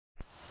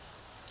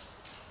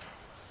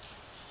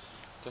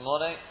Good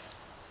morning.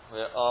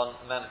 We're on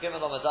Mem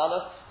Gimel Amud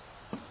Aleph.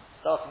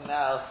 Starting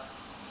now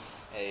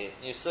a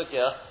new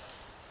sugya.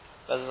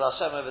 Bez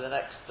Hashem, over the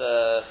next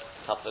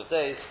couple of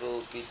days,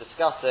 we'll be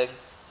discussing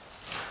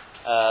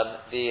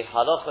the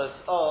halachas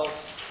of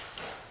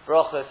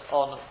brachas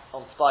on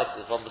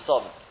spices, on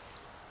besom.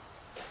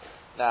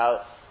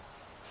 Now,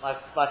 my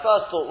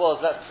first thought was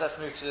let's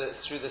move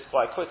through this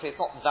quite quickly. It's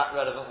not that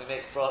relevant.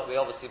 We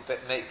obviously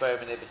make very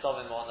many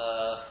besomim on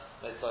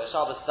Mitzvah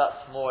Shabbos.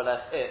 That's more or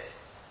less it.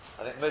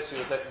 I think most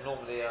people don't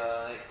normally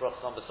make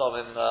brachas on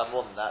besomim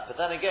more than that. But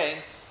then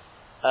again,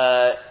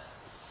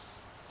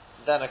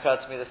 then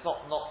occurred to me that's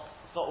not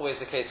always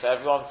the case for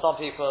everyone. Some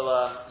people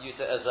use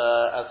it as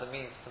a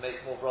means to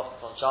make more brachas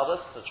on Shabbos,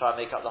 to try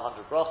and make up the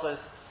 100 brachas.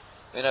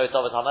 We know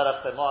David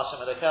HaMelech said, "Mo Hashem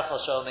Elokecha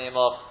Shel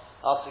Meimach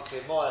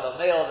Asikri Mo Elo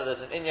Meil," that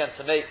there's an inyan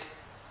to make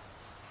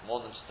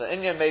more than just an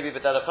inyan maybe,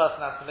 but that a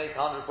person has to make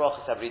 100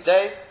 brachas every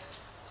day.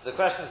 So the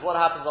question is, what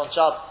happens on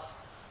Shabbos?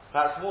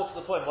 Perhaps more to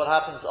the point, what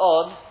happens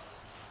on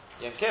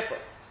Yom Kippur?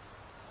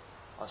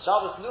 On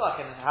Shabbos, I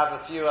can have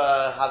a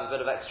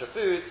bit of extra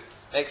food,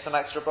 make some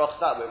extra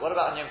brachas that way. What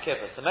about on Yom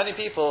Kippur? So many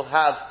people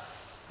have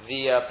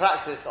the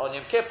practice on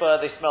Yom Kippur,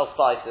 they smell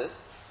spices,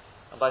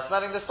 and by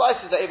smelling the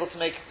spices, they're able to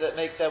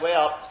make their way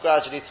up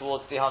gradually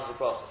towards the 100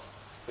 brachas.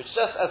 Which,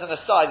 just as an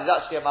aside, is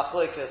actually a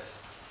machlokes in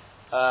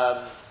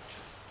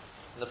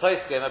the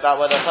postscript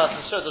about whether a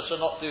person should or should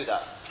not do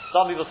that.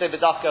 Some people say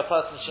b'dafka a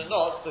person should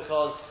not,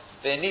 because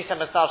you're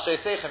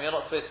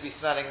not supposed to be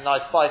smelling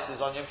nice spices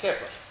on Yom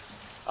Kippur.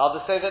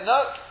 Others say that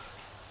no.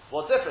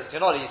 What difference? You're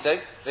not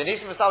eating.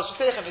 Means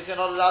you're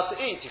not allowed to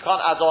eat. You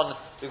can't add on.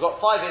 We've got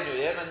 5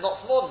 inuyim and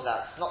not more than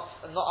that. It's not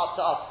up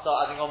to us to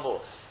start adding on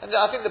more. And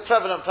I think the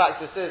prevalent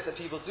practice is that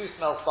people do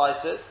smell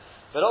spices,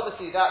 but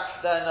obviously that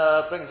then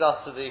brings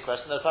us to the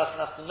question that the person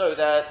has to know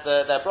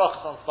their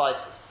brachas on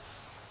spices.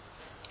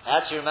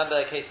 I actually remember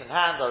a case in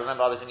hand. I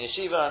remember I was in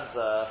yeshiva and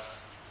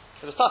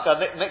it was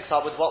a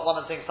mix-up with one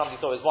of the things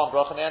somebody thought was one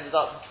brach, and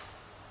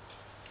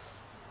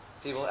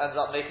people ended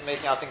up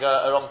making I think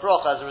a wrong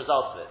brach as a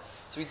result of it.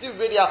 So we do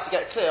really have to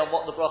get clear on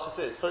what the brachas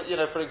is. For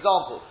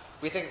example,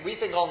 we think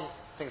on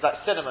things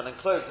like cinnamon and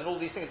cloves and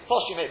all these things.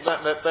 Posh, you make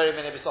very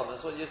many besom.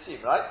 That's what you assume,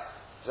 right?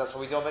 Because that's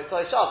what we do on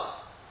Mitzvah Shabbos.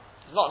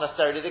 It's not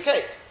necessarily the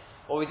case.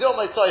 What we do on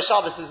Mitzvah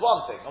Shabbos is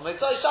one thing. On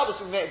Mitzvah Shabbos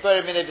we make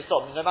very many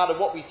besom, no matter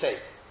what we take.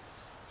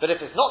 But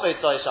if it's not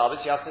Mitzvah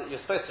Shabbos,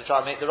 you're supposed to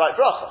try and make the right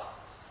bracha.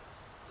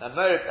 Now,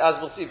 as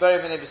we'll see,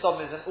 very many besom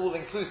is an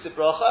all-inclusive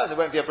bracha, and there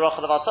won't be a bracha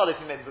of atal if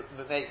you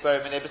make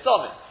very many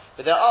besom.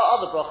 But there are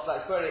other brachas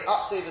like very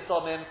uptei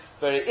besomim,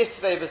 very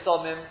isvei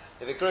besomim.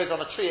 If it grows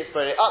on a tree, it's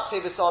very uptei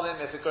besomim.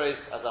 If it grows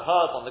as a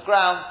herb on the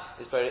ground,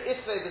 it's very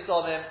isvei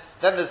besomim.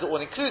 Then there's the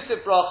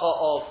all-inclusive bracha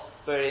of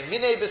very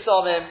minei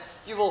besomim.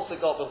 You've also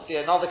got, we'll see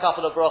another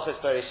couple of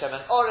brachas, very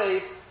shemen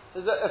orev.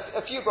 There's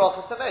a few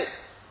brachas to make.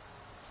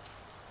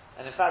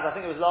 And in fact, I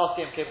think it was last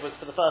Yom Kippur,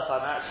 for the first time,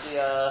 I actually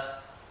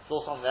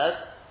saw something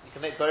there. You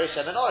can make very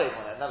shemen orev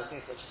on it. I've never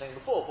seen such a thing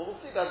before, but we'll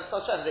see that it's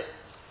such a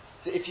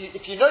So if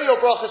you know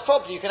your brachas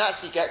properly, you can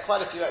actually get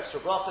quite a few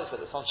extra brachas,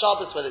 whether it's on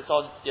Shabbos, whether it's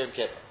on Yom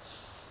Kippur.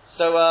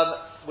 So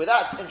with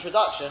that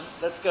introduction,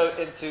 let's go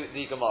into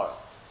the Gemara.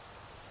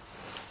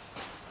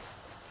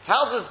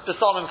 How does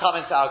Besomim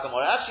come into our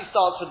Gemara? It actually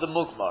starts with the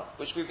Mugmar,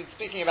 which we've been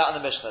speaking about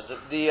in the Mishnah.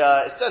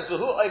 It says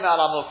V'hu Omer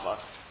ala Mugmar.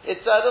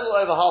 It's a little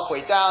over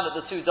halfway down at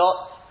the 2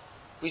 dots.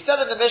 We said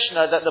in the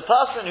Mishnah that the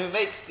person who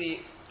makes the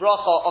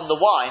bracha on the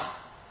wine,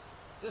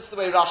 this is the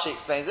way Rashi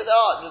explains it.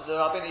 The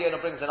Rabbeinu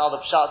Yonah brings in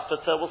other pshat,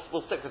 but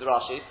we'll stick with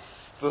Rashi.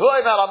 V'hu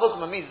Omer ala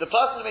Mugmar means the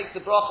person who makes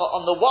the bracha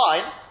on the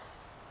wine,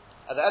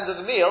 at the end of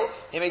the meal,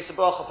 he makes the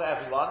bracha for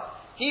everyone.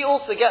 He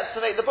also gets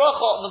to make the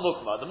bracha on the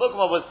mugmar. The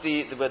mugmar was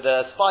the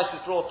spices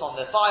brought on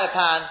the fire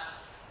pan,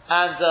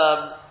 and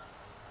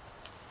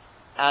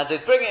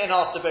they'd bring it in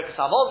after Birkas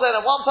Hamazon,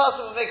 and one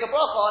person would make a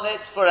bracha on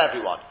it for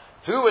everyone.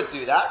 Who would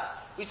do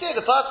that? We say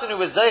the person who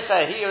was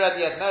zeicher, he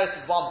already had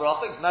merited one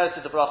bracha,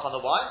 merited the bracha on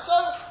the wine, so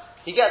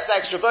he gets the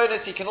extra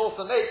bonus. He can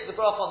also make the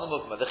bracha on the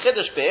mugmar. The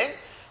chiddush being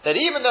that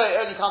even though it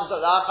only comes at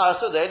the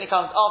achar suda, it only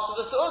comes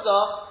after the suda.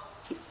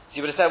 So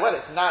you would have said, well,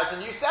 it's a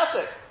new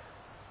static.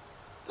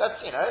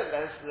 Let's give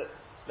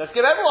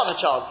everyone a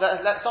chance.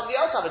 Let somebody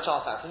else have a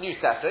chance now. It's a new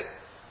static.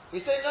 We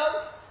say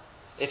no.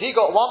 If he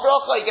got one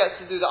bracha, he gets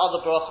to do the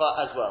other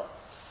bracha as well.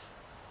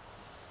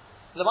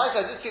 The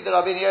Ma'aseh, I did see the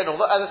Rabbeinu Yonah,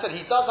 although, as I said,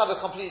 he does have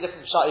a completely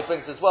different shot he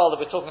brings as well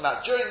that we're talking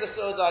about during the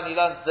Suda, and he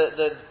learns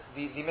the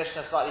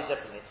Mishnah slightly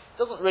differently. It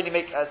doesn't really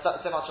make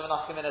so much of an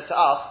afkamina to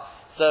us,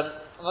 so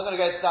I'm not going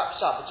to go into that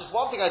shot. But just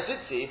one thing I did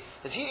see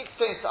is he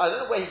explains, I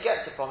don't know where he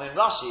gets it from, in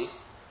Rashi,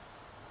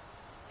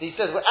 he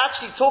says we're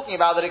actually talking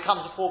about that it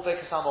comes before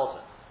Birkas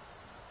Hamazon.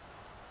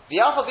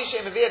 Normally it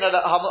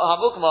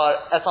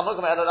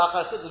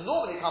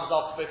comes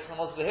after Birkas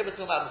Hamazon, the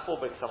Hibbatum out before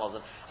Birkas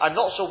Hamazon. I'm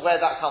not sure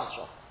where that comes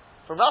from.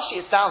 From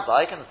Rashi it sounds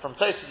like, and from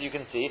Tosfos you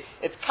can see,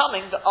 it's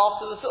coming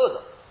after the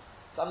Su'udah.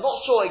 So I'm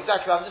not sure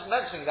exactly, I'm just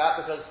mentioning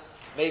that because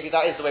maybe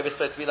that is the way we're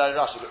supposed to be learning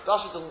Rashi, but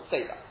Rashi doesn't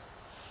say that.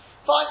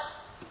 Fine.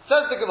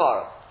 Says the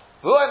Gemara.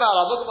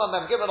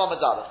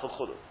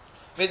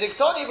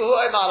 Midiktoni b'hu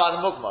oimar al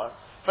mugmar.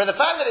 From the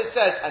fact that it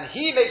says, and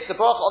he makes the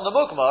bracha on the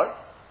mugmar,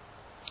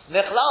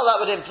 nechlal,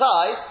 that would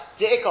imply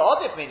de'ika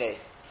odif minei,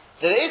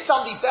 that there is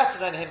somebody better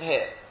than him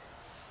here.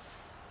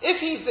 If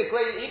he's the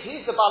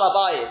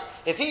balabayit,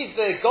 if he's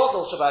the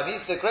godel shabbat,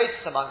 he's the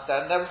greatest amongst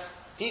them, then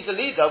he's the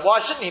leader.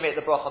 Why shouldn't he make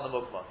the bracha on the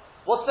mugmar?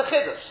 What's the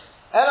chiddush?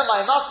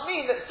 Elamai must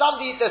mean that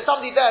there's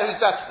somebody there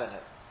who's better than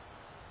him.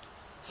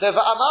 So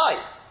va'amai.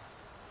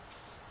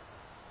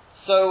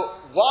 So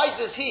why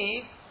does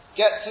he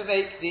get to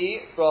make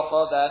the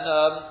bracha then?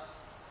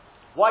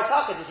 Why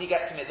taka does he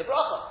get to make the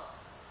bracha?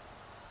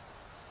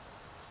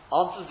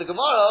 Answers the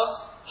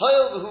Gemara.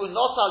 Hoil v'hu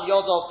notal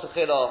yodov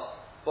tchila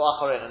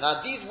b'acharena.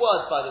 Now these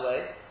words, by the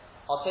way,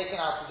 are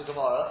taken out of the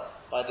Gemara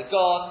by the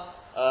Gon.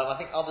 I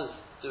think others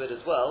do it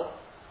as well.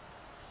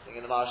 I think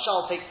the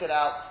Marashal takes it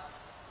out.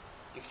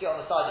 You can see it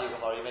on the side of your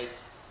Gemara.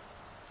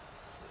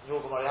 Your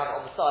Gemara, you have it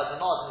on the side.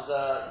 The margin is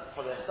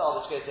probably a style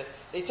which goes to.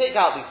 They take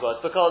out these words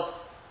because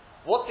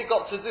what's it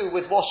got to do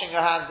with washing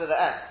your hands at the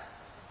end?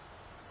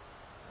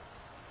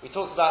 We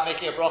talked about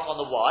making a bracha on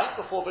the wine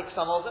before Birkas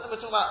Hamazon, and we're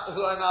talking about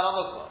Hu Omer Al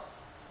Mugmar.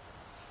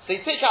 So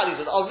you take out these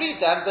words. I'll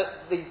read them,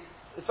 but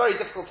it's very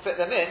difficult to fit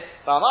them in.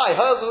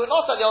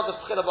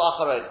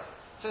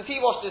 Since he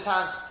washed his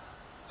hands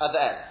at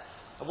the end.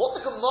 And what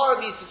the Gemara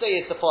means to say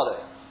is the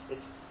following.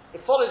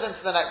 It follows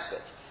into the next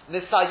bit.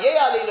 This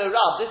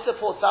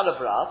supports that of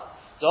Rav.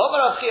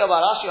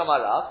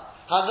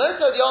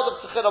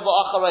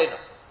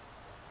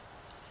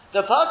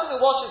 The person who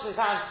washes his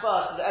hands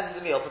first at the end of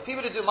the meal, for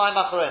people who do Mayim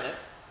Acharonim,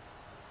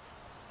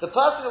 the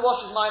person who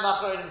washes Mayim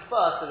Acharonim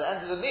first at the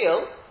end of the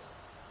meal,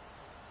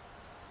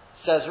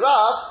 says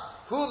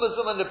Rav, Hu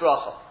Mazuman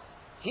Lebracha.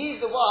 He's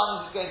the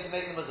one who's going to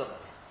make the Mazuman.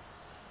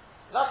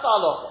 That's the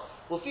halacha.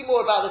 We'll see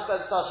more about this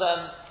Bezat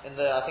Hashem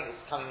I think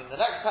it's coming in the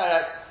next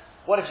parak.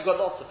 What if you've got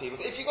lots of people?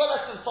 If you've got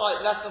less than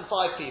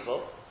five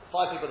people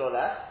or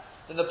less,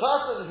 then the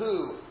person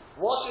who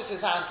washes his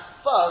hands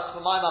first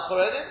for Mayim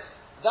Acharonim,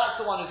 that's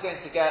the one who's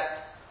going to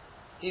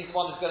he's the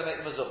one who's going to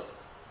make the Mazuman.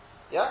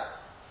 Yeah?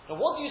 Now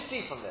what do you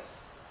see from this?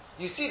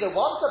 You see that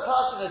once a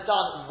person has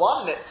done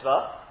one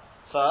mitzvah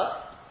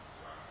first,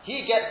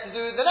 he gets to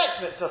do the next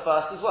mitzvah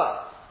first as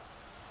well.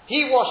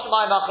 He washed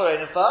Mayim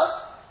Acharonim first,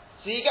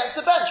 so he gets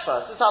the bench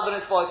first. This is how the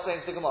Ritva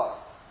explains the Gemara.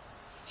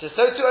 So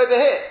too over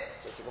here.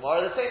 So the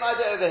Gemara, the same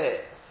idea over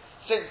here.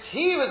 Since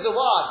he was the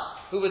one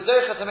who was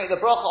zocher to make the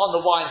bracha on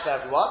the wine for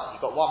everyone,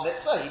 he got one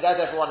mitzvah, he led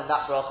everyone in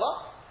that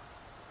bracha.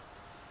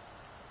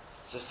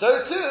 So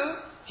too,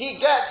 he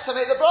gets to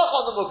make the bracha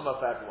on the mugmah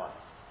for everyone.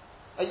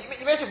 And you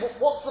may say,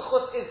 what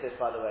zechus is this,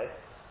 by the way?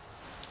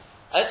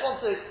 I just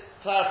want to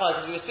clarify,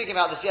 because we were speaking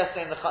about this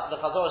yesterday in the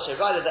Chazor Shei,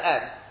 right at the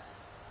end.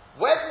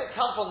 Where does it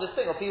come from, this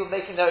thing of people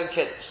making their own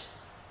kiddush?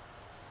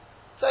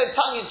 So in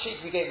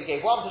tongue-in-cheek, we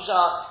gave one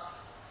pashat,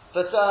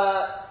 but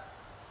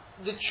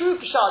the true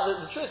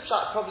pashat, the truest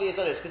pashat probably is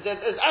on this, because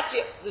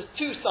there's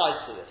two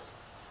sides to this.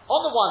 On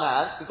the one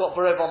hand, we've got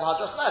Barev Om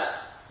Hadras Melech,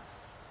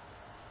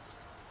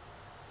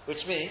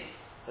 which means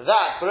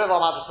that Barev Om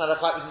Hadras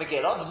Melech, like with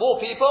Megillah, the more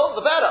people,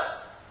 the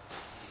better.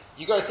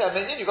 You go to a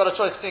minyan, you've got a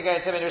choice between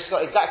going to a minyan which has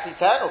got exactly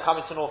 10, or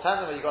coming to North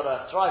End where you've got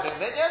a thriving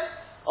minyan.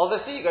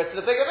 Obviously, you go to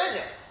the bigger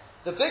minyan.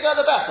 The bigger,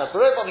 the better.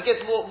 Barev Om, it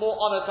gives more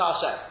honor to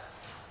Hashem.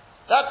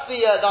 That's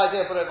the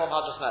idea of Barev Om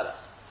Hadras Melech.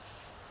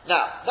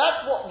 Now,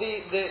 that's what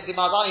the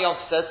Madani Yom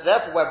says.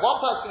 Therefore, when one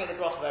person can make the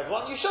bracha for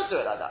everyone, you should do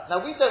it like that. Now,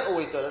 we don't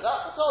always do it like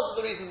that because of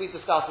the reasons we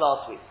discussed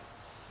last week.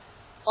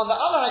 On the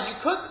other hand,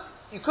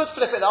 you could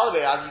flip it the other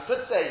way around. You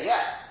could say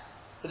yes,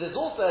 but there's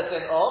also a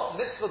thing of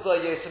mitzvah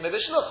b'yosem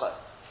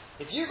b'shlucha.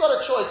 If you've got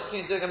a choice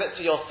between doing a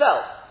mitzvah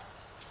yourself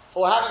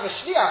or having a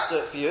shliach do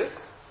it for you,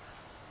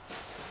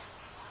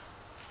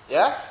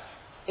 yeah,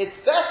 it's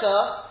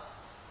better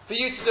for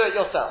you to do it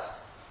yourself.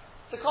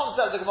 It's a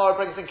concept the Gemara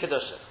brings in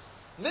Kedusha.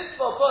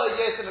 Mitzvah bo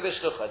yosem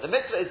b'shlucha. The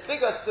mitzvah is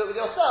bigger to do it with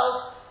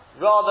yourself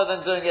rather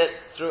than doing it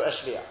through a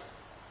shliach.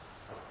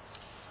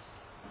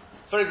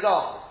 For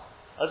example,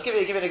 I'll give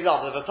you an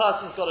example. If a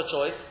person's got a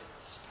choice,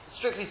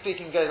 strictly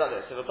speaking, it goes like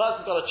this. If a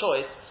person's got a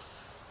choice,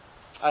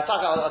 I'll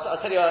tell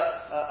you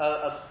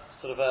a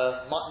sort of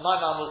a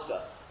Maimar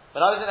Musa.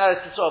 When I was in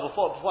Eretz Yisrael,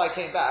 before I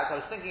came back,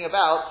 I was thinking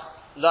about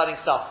learning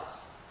Safra.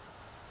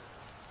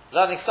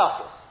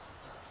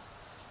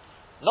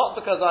 Not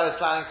because I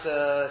was planning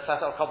to set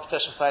up a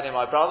competition for any of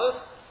my brothers,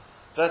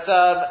 but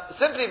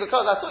simply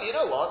because I thought, you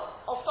know what,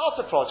 I'll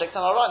start a project and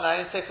I'll write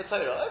my own Sefer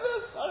Torah.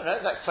 Over, the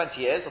next 20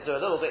 years, I'll do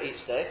a little bit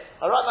each day.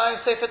 I'll write my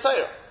own Sefer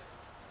Torah.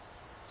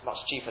 It's much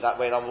cheaper that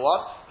way, number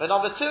one. But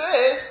number two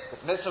is,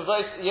 it's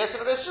mitzvah yes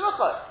and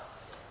mitzvah.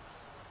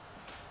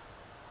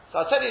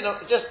 So I'll tell you,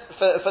 just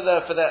for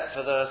the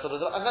sort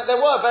of, and there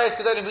were various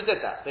Gedolim who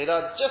did that. They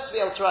learned just to be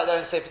able to write their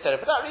own Sefer Torah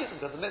for that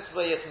reason, because the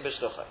mitzvah yes and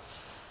mitzvah.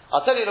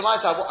 I'll tell you the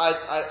time,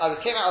 I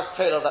came out of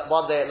Torah that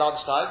one day at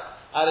lunchtime.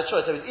 I had a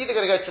choice. I was either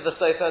going to go to the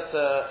sofa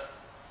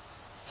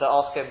to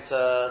ask him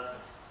to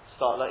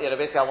start,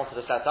 basically I wanted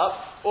to set up,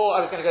 or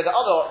I was going to go the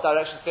other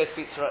direction to go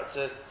speak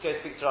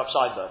to Rav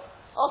Scheinberg.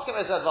 Ask him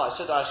his advice,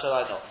 should I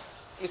not?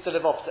 I used to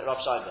live opposite Rav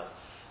Scheinberg.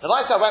 The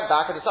night I went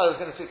back, I decided I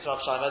was going to speak to Rav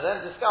Shlomo,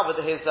 then discovered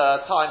that his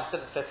time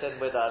didn't fit in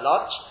with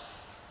lunch.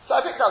 So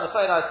I picked up the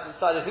phone, I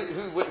decided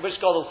which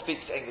Gadol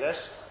speaks English,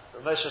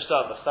 Rav Moshe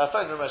Sternbuch. So I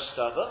phoned Rav Moshe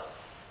Sternbuch,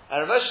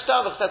 and Rav Moshe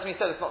Sternbuch said to me, he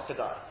said it's not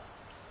Kedai.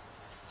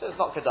 He said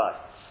it's not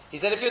Kedai. He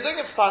said, if you're doing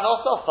it for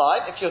Parnasa,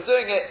 fine. If you're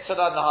doing it to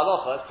learn the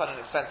halacha, it's quite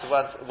an expensive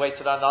way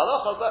to learn the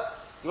halacha,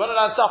 but you want to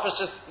learn stuff, it's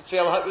just to be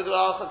able to help you with the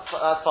halacha,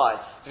 that's fine.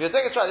 If you're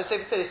doing it right, the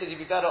same thing, he said you'd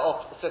be better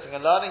off sitting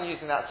and learning,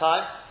 using that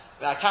time.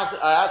 I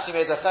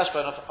actually made a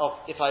cheshbon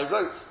of if I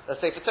wrote a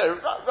Sefer Torah,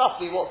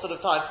 roughly what sort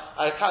of time,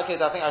 I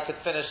calculated I think I could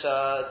finish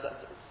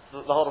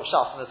the whole of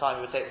Shas in the time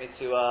it would take me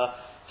to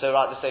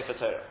write the Sefer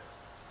Torah.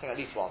 I think at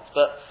least once.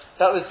 But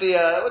that was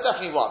well,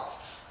 definitely once.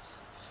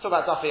 Talk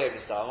about Daf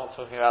Yomi style. I'm not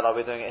talking about like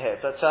we're doing it here.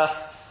 But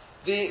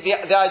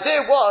the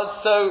idea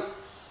was so.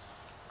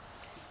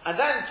 And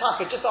then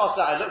Taka, just after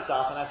that, I looked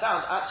up and I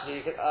found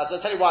actually. I'll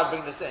tell you why I'm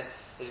bringing this in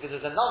is because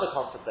there's another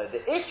concept there.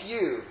 That if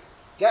you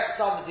get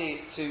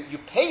somebody you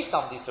pay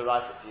somebody to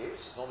write it for you,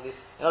 which is normally,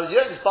 in other words,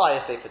 you don't just buy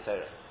a Sefer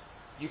Torah.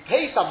 You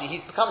pay somebody, he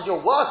becomes your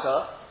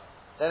worker.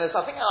 Then there's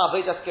I think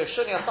Avodas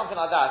Gershuni or something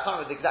like that. I can't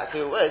remember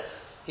exactly who it is.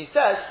 He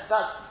says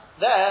that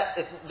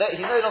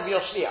he's no longer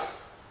your shliach.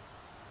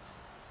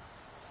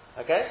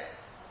 Okay?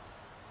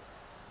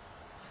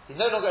 He's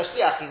no longer a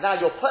shliach, he's now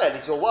your poel,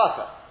 he's your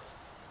worker.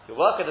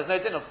 Your worker, there's no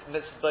din of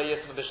mitzvah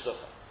yism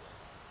b'shlucha.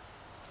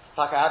 In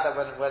fact, I had that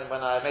when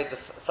I made the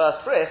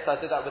first bris,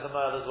 I did that with the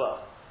merl as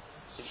well.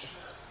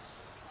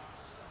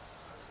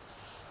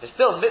 It's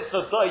still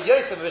mitzvah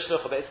yism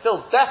b'shlucha, but it's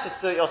still better to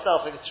do it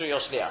yourself than through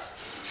your shliach.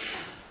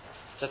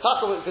 So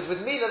because with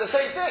me they're the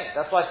same thing.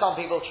 That's why some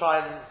people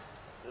try and,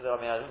 I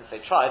mean I didn't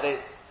say try, they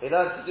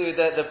learn to do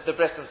the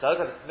bris themselves,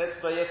 because it's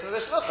mitzvah yism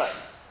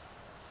b'shlucha.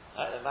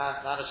 Right, the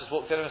man has just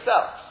walked in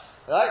himself.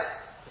 Right?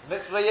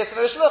 Mitzvah yism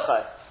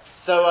v'shluchai.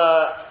 So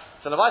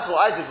the mitzvah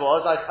what I did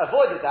was, I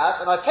avoided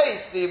that, and I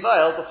paid the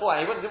male before,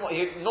 and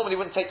he normally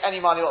wouldn't take any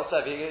money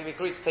whatsoever. He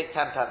agreed to take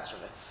 10 pence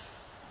from me.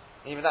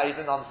 Even that, he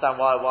didn't understand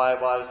why I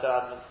was so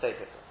adamant to take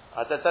it.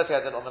 I don't think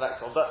I did it on the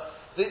next one. But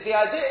the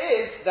idea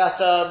is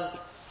that,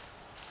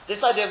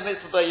 this idea of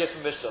mitzvah yism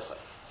v'shluchai.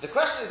 The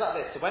question is like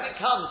this, so when it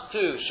comes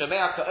to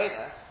Shomei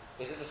HaKo'ena,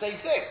 is it the same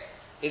thing?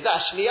 Is that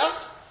a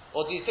shliach?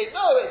 Or do you say,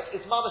 no,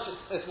 it's mamash,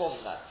 it's more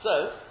than that.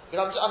 So,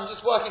 I'm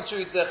just working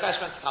through the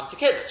cheshbon to come to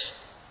Kiddush.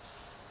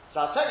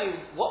 So I'll tell you,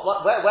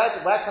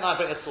 where can I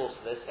bring a source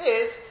for this?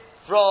 Is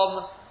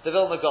from the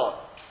Vilna Gaon.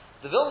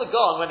 The Vilna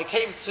Gaon, when it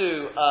came to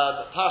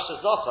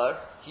Parashat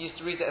Zochar, he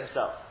used to read it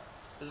himself.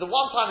 This is the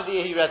one time of the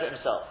year he read it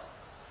himself.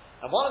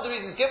 And one of the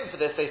reasons given for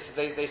this, they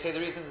say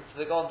the reason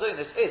for the Gaon doing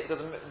this is because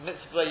of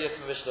mitzvah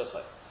yism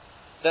v'shluchai.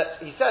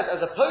 That he says,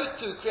 as opposed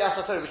to Kriyas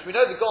HaTorah, which we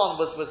know the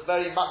Gaon was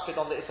very much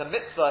on that it's a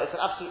mitzvah, it's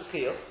an absolute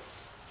chiyuv.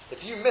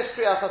 If you miss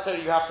Kriyas HaTorah,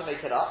 you have to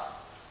make it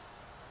up.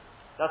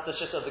 That's the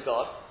shit of the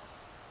Gaon.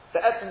 The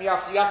etzem you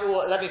have to,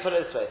 let me put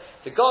it this way.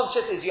 The Gaon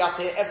shit is you have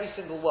to hear every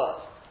single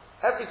word.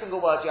 Every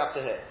single word you have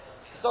to hear.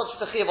 It's not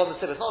just a chiyuv on the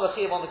tip, it's not a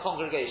chiyuv on the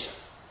congregation.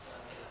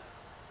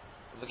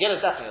 The Megillah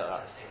is definitely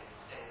like that.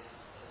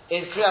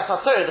 In Kriyas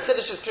HaTorah, the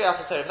Chiddush is Kriyas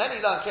HaTorah. Many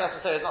learn Kriyas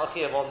HaTorah is not a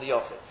chiyuv on the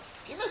Yochid.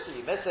 If you miss it,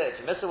 you miss it.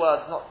 If you miss a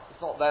word, it's not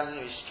then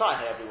you should try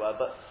and hear every word.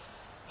 But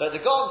the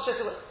Gaon shit,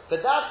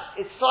 but that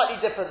it's slightly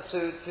different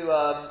to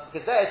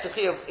because there it's a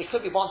chiyuv. It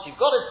could be once you've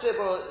got a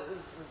tzibur.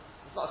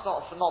 It's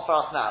not for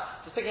us now.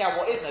 Just thinking out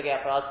what is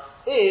nageh for us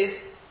is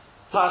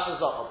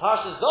Parashat Zochar.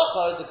 Parashat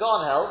Zochar, the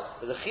Gaon held,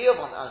 is a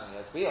chiyuv on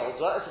as we hold.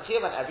 It's a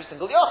chiyuv on every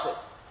single yochid.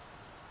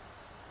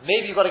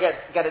 Maybe you've got to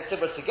get a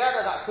tzibur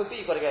together. That could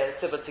be. You've got to get a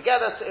tzibur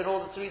together in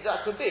order to read.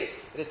 That could be.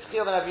 But it's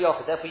chiyuv on every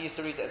yochid. Therefore, he used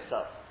to read it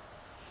himself.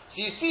 So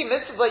you see,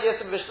 mitzvah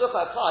yism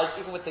v'shlucha applies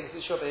even with things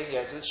that you're being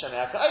yet with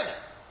Shomei HaKo'ena.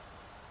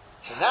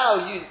 So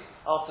now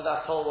after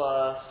that whole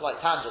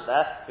slight tangent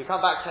there, we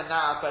come back to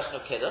now a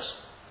question of Kiddush.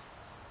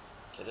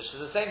 Kiddush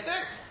is the same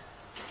thing.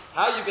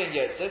 How are you being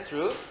yet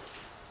through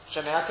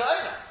Shomei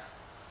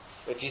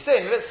HaKo'ena? If you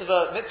say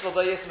mitzvah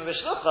yism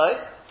v'shlucha,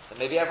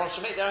 then maybe everyone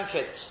should make their own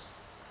Kiddush.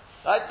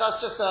 Right? That's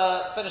just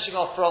finishing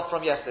off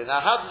from yesterday. Now,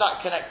 how does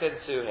that connect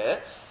into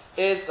here?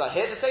 Is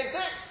here the same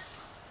thing.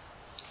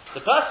 The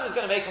person is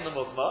going to make on the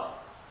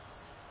mugma,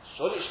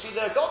 surely it should be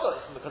their godol,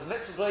 because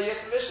mitzvah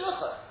yism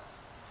v'shlucha.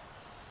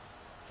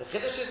 The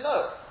chiddush is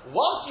no.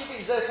 Once you've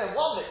been zocher in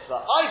one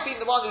mitzvah, I've been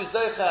the one who's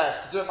zocher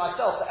to do it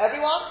myself for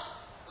everyone,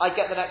 I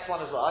get the next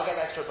one as well. I get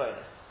an extra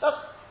bonus. That's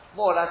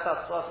more or less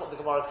that's what the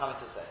Gemara is coming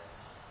to say.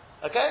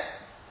 Okay?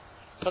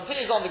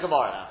 Continues on the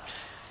Gemara now.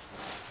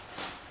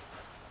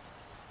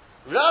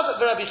 Rav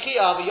Rabbi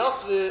Chia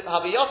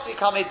Haviyosli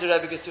Kamed to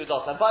Rabbi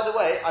Gesudos. And by the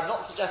way, I'm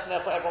not suggesting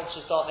therefore everyone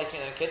should start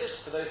making their kiddush.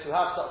 For those who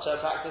have such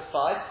a practice,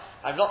 fine.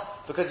 I'm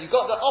not, because you've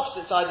got the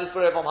opposite side is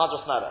Berevom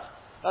Hadros Melech.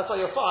 That's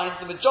why you'll find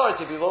the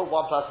majority of people,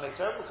 one person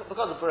makes Berevom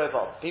because of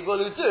Berevom. People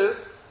who do,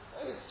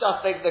 it's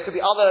just there could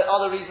be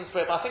other reasons for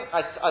it. But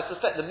I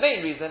suspect the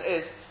main reason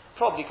is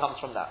probably comes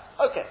from that.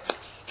 Okay,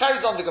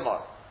 carries on the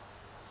Gemara.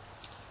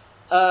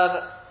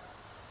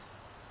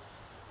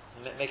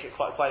 Make it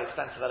quite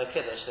expensive at a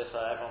kiddush if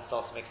everyone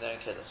starts making their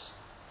own kiddush,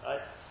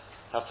 right?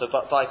 have to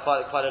buy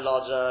quite a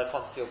large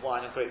quantity of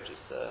wine and grape juice.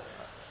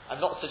 I'm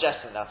not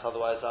suggesting that,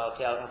 otherwise I'll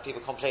have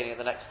people complaining at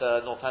the next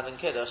North End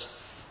Kiddush,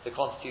 the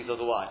quantities of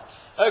the wine.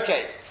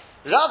 Okay,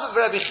 Rav and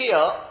Rabbi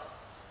Chia,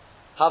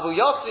 Havu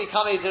Yosri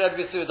Kamei de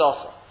Rabbi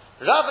Suudasa.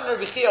 Rav and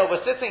Rabbi Chia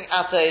were sitting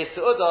at a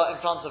Suudah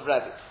in front of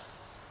Rabbi.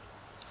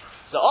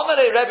 So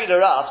Omerei Rabbi to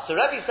Rav, so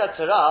Rabbi said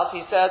to Rav,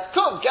 he said,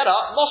 "Come, get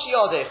up, mosh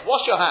yodech,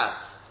 wash your hands."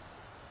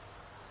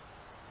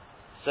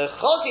 So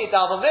Chodi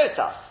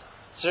Davamirtas.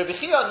 So Rabbi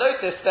Chia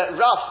noticed that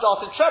Rav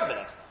started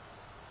trembling.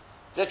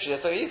 Literally,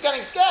 so he's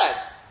getting scared.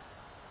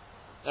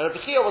 Now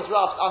Rabbi Chia was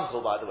Rav's uncle,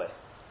 by the way.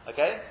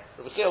 Okay?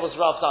 Rabbi Chia was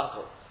Rav's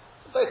uncle.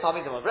 So both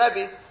Talmidim of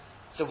Rabbi.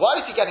 So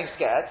why is he getting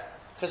scared?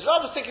 Because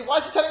Rav was thinking, why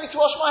is he telling me to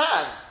wash my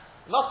hands?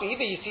 It must be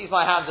either he sees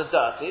my hands are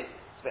dirty,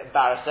 it's a bit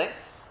embarrassing,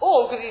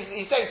 or because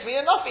he's saying to me,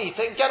 enough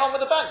eating, get on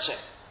with the benching.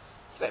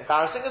 It's a bit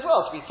embarrassing as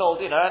well to be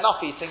told,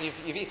 enough eating,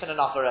 you've eaten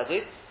enough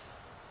already.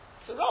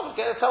 So Rav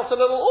felt a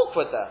little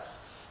awkward there.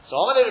 So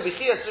Amalei Rabbi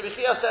Chia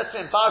said to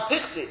him, Bar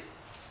Pichti,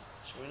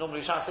 which we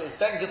normally try to say is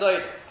Ben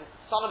Gedolim,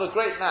 son of a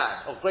great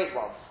man, or great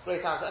ones,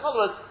 great answer. In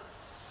other words,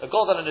 a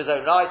Godel in his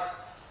own right.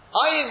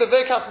 Ayin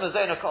Bebekas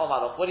Mazena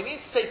Ka'omalach. What he means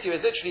to say to you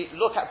is literally,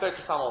 look at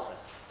Birkas Hamilton.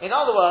 In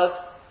other words,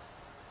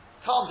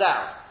 calm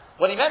down.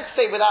 What he meant to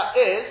say with that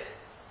is,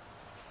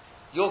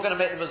 you're going to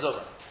make the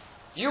mezuzah.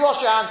 You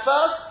wash your hands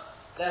first,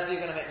 then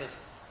you're going to make the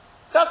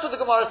mezuzah. That's what the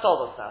Gemara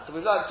told us now. So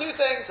we've learned two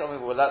things, or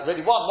we've learned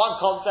really one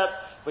concept,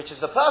 which is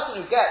the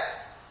person who gets,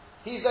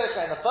 he's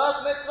okay in the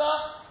first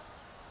mitzvah,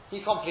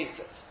 he completes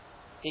it.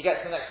 He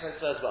gets the next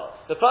mitzvah as well.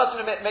 The person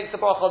who makes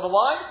the bracha on the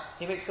wine,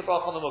 he makes the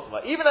bracha on the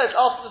mukmah. Even though it's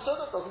after the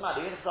sunnah, it doesn't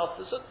matter. Even if it's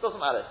after the sunnah, it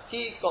doesn't matter.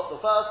 He got the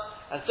first,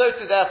 and so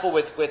too therefore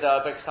with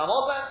Birkas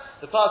Hamilton,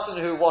 the person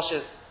who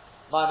washes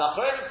my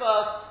Machronim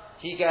first,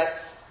 he gets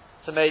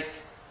to make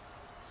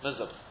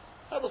mezuzah.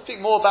 We'll speak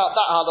more about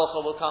that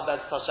halacha. We'll come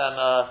back to Hashem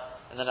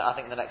in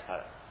the next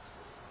paragraph.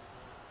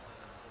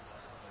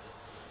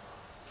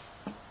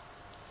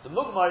 The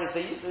mugmar is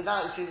they used to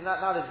nowadays we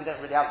don't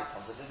really have this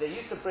concept. They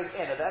used to bring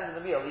in at the end of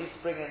the meal. They used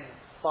to bring in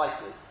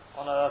spices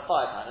on a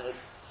fire pan and it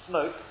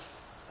smoked,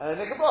 and they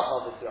make a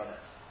bracha obviously on it.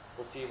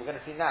 We're going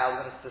to see now.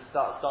 We're going to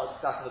start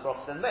discussing the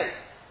brachas and make.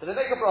 So they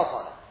make a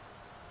bracha on it.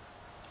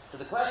 So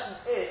the question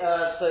is,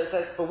 so it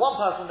says for one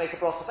person make a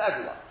bracha for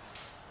everyone.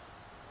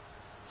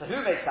 So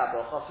who makes that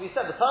bracha? So we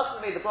said the person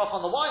who made the bracha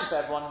on the wine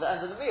for everyone at the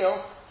end of the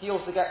meal, he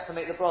also gets to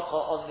make the bracha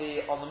on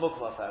the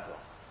mukmah for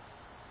everyone.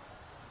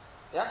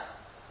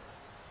 Yeah?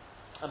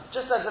 And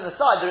just as an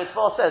aside, the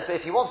Ritva says that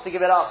if he wants to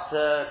give it up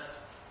to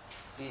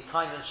be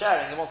kind and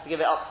sharing, he wants to give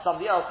it up to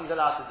somebody else, he's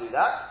allowed to do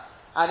that.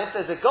 And if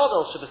there's a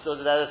Godel Shabbat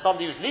there's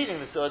somebody who's leading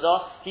the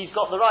Sudah, he's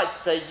got the right to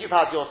say, you've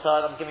had your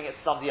turn, I'm giving it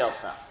to somebody else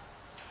now.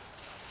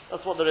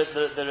 That's what the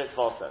Ritva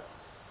says.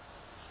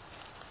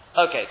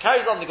 Okay,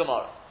 carries on the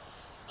Gemara.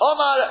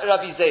 Omar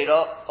Rabbi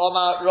Zera,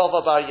 Omar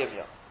Rava Bar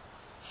Yirmiyah.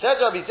 Said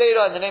Rabbi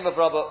Zera in the name of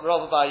Rava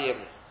Bar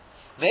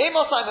Yirmiyah.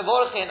 Me'emosai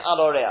mevorchin al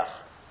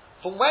oreach.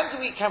 From when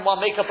can one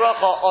make a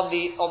bracha on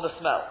the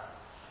smell?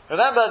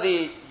 Remember,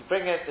 you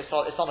bring it. It's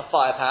on a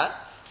fire pan.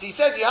 So he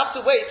says you have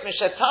to wait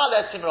until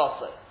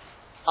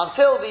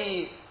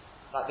the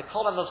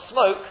column of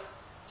smoke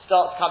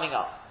starts coming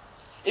up.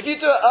 If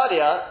you do it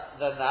earlier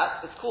than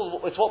that, it's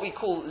what we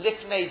call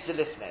lifnei de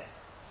lifnei.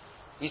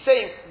 We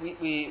say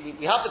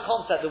we have the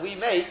concept that we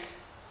make.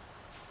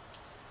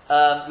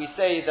 We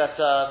say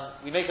that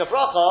we make a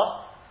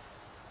bracha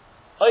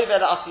over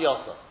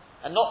la'asiyasa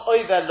and not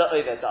over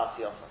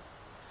la'asiyasa.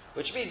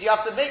 Which means you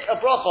have to make a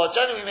bracha,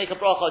 generally we make a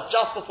bracha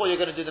just before you're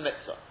going to do the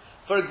mitzvah.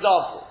 For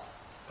example,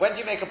 when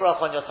do you make a bracha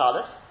on your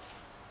talis?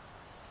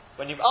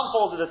 When you've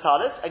unfolded the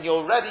talis and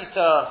you're ready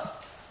to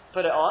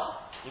put it on,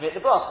 you make the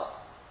bracha.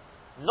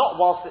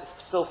 Not whilst it's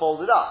still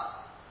folded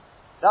up.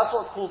 That's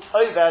what's called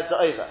over the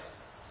over.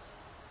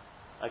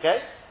 Okay?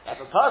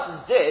 If a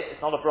person did,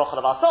 it's not a bracha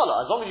of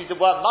asala. As long as you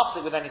weren't muffed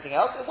it with anything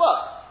else, it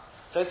works.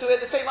 So it's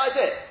the same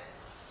idea.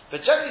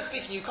 But generally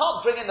speaking, you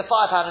can't bring in the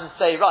fire pan and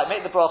say, right,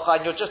 make the bracha,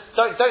 and you're just,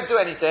 don't do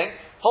anything,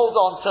 hold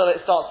on till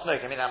it starts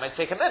smoking. I mean, that may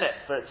take a minute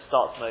for it to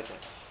start smoking.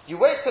 You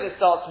wait till it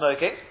starts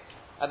smoking,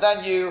 and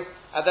then you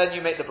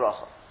make the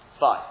bracha.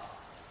 Fine.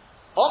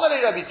 Omari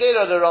Rabbi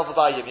Zera le Rava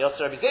Bar Yirmiyah.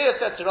 So Rabbi Zera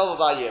said to Rava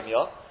Bar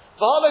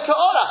Yirmiyah, V'hala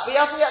ka'orach, we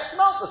haven't yet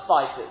smelt the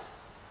spices.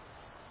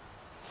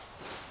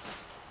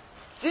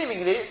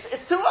 Seemingly,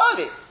 it's too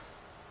early.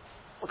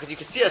 Well, because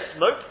you can see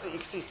smoke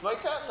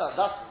there? No,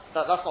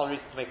 that's not a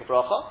reason to make a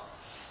bracha.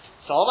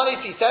 So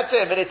he said to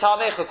him,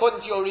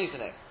 according to your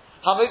reasoning,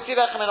 when you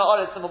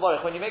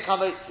make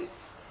hamotzi,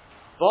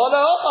 you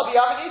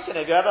haven't eaten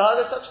it. Have you ever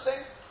heard of such a thing?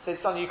 Says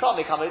son, you can't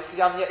make hamotzi because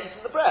you haven't yet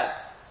eaten the bread.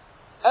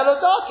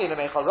 Rather,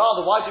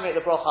 why do you make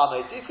the bracha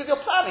hamotzi? It's because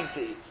you're planning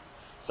to eat.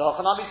 So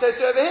Hanami says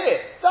to over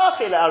here,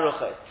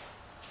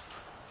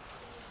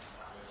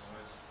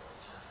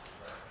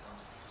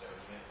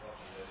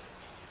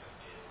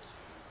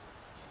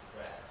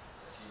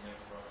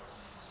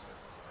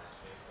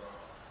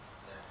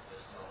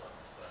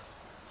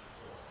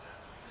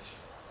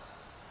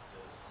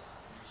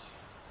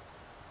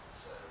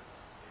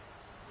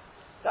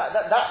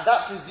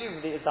 that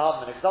presumably is the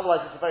Havamina, because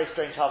otherwise it's a very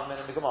strange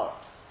Havamina in the Gemara.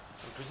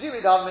 And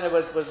presumably the Havamina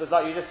was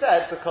like you just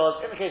said,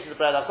 because in the case of the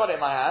bread, I've got it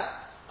in my hand.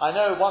 I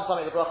know once I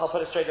make the bracha, I'll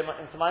put it straight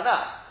into my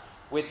mouth.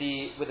 With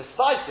the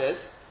spices,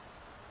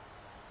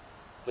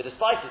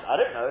 I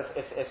don't know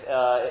if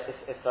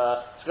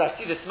because I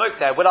see the smoke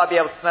there, will I be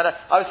able to smell it?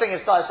 I was thinking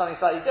of something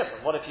slightly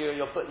different. What if you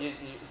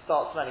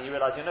start smelling, you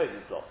realise your nose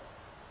is blocked?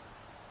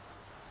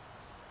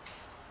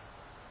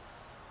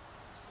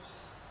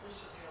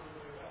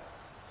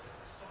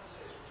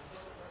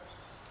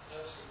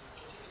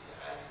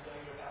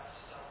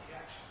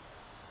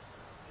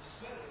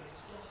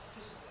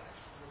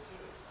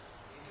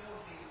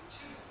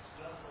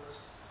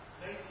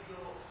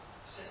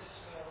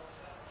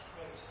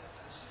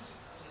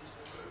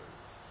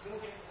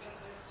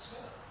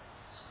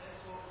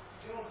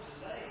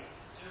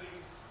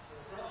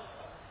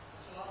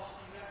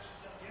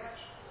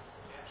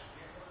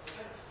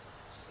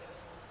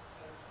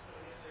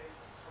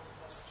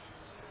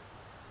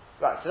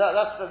 Right, so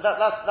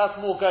that's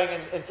more going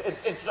into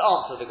the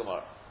answer of the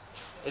Gemara.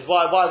 Is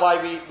why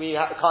we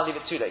can't leave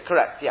it too late.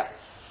 Correct, yeah.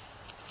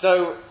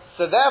 So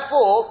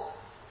therefore,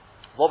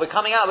 what we're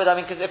coming out with, I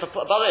mean, because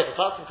by the way, if a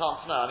person can't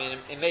smell, I mean,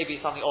 it may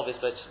be something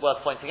obvious, but it's worth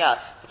pointing out.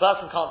 If a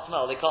person can't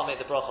smell, they can't make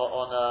the bracha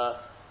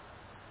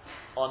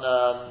on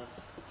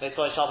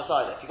Mitzvah Shabbos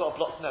either. If you've got a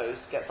blocked nose,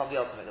 get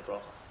somebody else to make the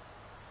bracha.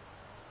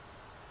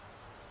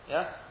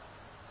 Yeah?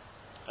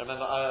 I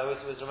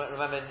always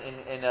remember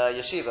in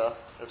yeshiva,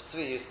 Rav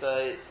Tzvi used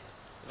to,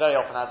 very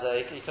often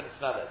he couldn't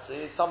smell it, so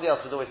somebody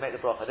else would always make the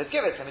bracha. They'd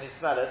give it to him and he'd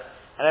smell it,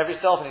 and every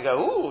so often he'd go,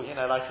 ooh, he'd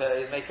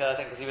make a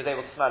thing because he was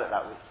able to smell it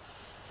that week.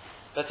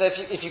 But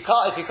if you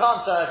can't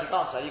smell,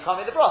 you can't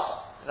make the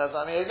bracha.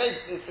 I mean,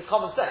 it's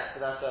common sense,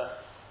 but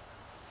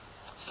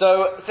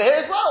so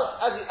here as well,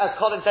 as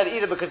Colin said,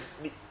 either because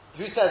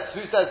who says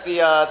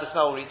the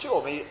smell will reach you,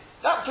 or me,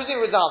 that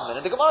presumably was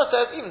Alman, and the Gemara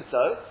says even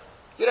so,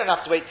 you don't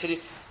have to wait till you.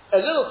 A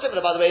little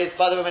similar, by the way,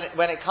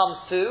 when it comes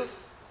to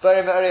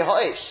Bori Me'ori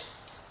Ha'esh.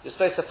 You're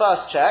supposed to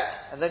first check,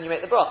 and then you make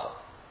the bracha.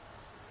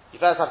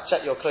 You first have to check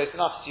you're close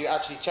enough, so you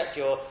actually check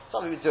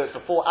some people do it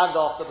before and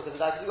after, because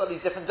of that, you've got these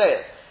different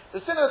days.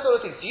 The similar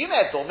sort of thing. Do you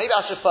may have thought, maybe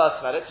I should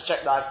first smell it, to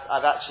check that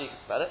I've actually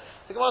smelled it?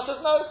 The Gemara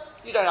says, no,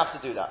 you don't have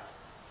to do that.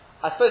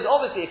 I suppose,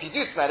 obviously, if you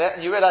do smell it,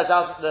 and you realise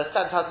the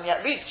scent hasn't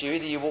yet reached you,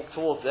 either you walk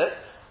towards it,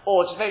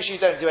 or just make sure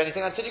you don't do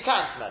anything until you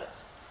can smell it.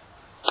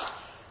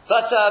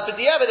 But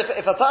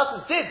if a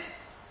person did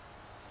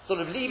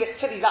sort of leave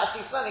it till he's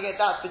actually smelling it,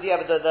 that's the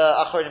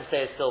Achronim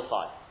say is still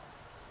fine.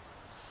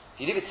 If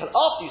you leave it till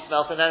after you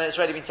smell it and then it's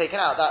already been taken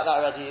out, that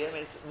already, I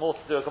mean, it's more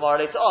to do with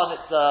Gemara later on,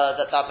 it's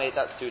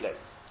that's too late.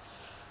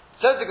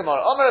 Says the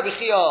Gemara, Omer Rabbi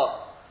Chia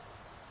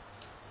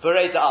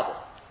Berei da Abel.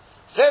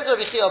 Says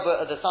Rabbi Chia,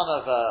 the son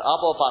of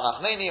Abel,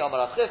 Bar Nachmeni, Omer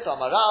Rav Chisda,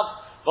 Omer Rav,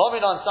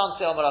 Vominon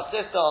Sanse, Omer Rav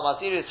Chisda,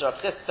 Omer Ziris,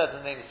 Rav Chisda said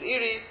the name is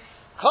Iri,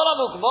 Kala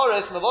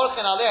Mugmoris,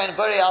 Mevorchen Alein,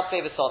 Berei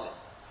Atzei V'Sonim.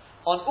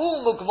 On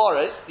all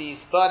mugmoras, these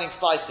burning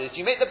spices,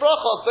 you make the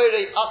bracha of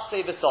Berei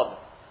Atzei V'Sonim.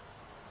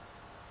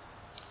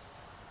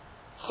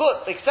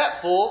 Chut,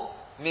 except for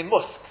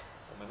Mimusk,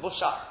 or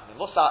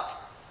Mimusak.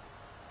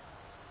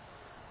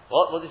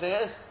 What do you think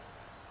it is?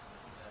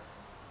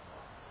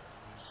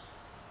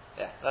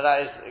 Yeah, no,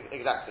 that is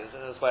exactly,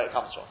 that's where it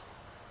comes from.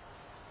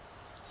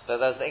 So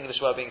there's the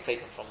English word being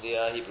taken from the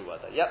Hebrew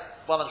word there.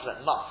 Yep,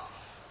 100% musk.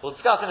 We'll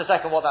discuss in a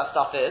second what that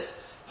stuff is.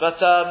 But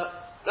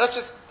let's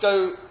just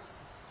go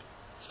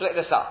split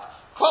this up.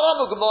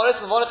 Why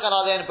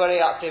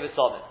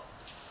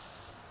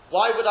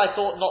would I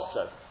thought not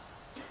so?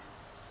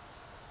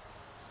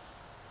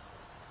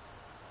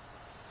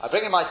 I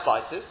bring in my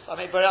spices, I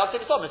make Borei Atzei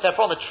V'Somim. If they're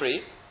from a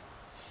tree,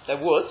 they're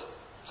wood,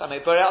 so I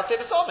make Borei Atzei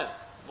V'Somim.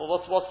 Well,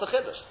 what's the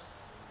chiddush?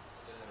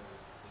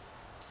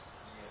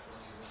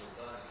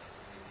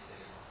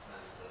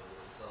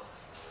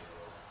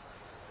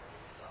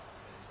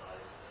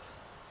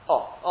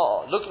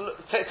 Look,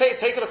 take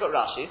a look at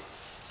Rashi.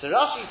 So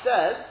Rashi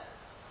says,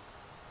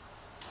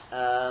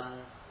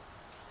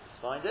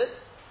 let's find it.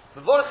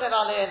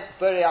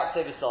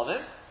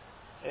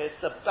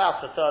 It's about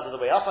a third of the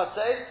way up, I'd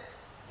say.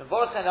 The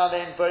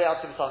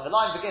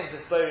line begins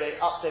with Borei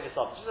Atzei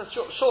V'Somim. Just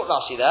a short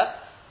Rashi there.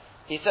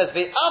 He says,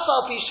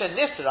 "Ve'afal pisha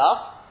nisra,"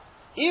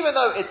 even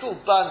though it's all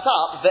burnt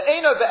up,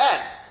 ve'eno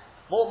be'en,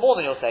 more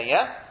than you're saying,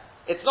 yeah?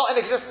 It's not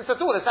in existence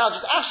at all. It's now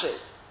just ashes.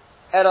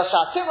 But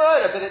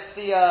it's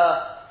the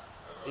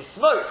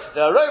smoke,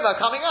 the aroma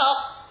coming up.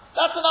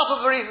 That's enough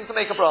of a reason to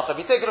make a bracha.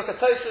 If you take a look at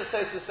Tosfos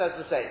says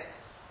the same.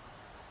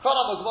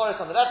 Kolam Mugmoris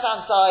on the left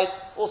hand side,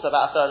 also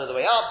about a third of the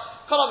way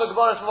up. Kolam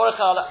Mugmoris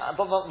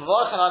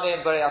Mevorchen Alein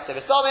Borei Atzei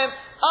V'Somim.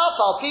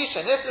 Afal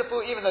pisha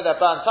nisrafu, even though they're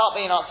burnt up,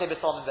 ve'en Atzei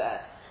V'Somim be'en.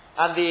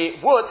 And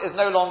the wood is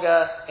no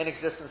longer in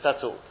existence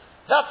at all.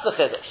 That's the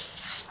chiddush.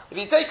 If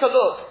you take a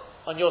look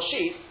on your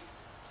sheet,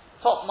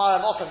 top Maya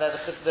Mokum there,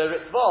 the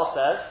Ritva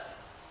says,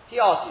 he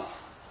argues.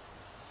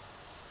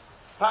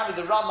 Apparently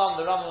the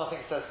Rambam I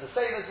think says the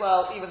same as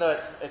well, even though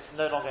it's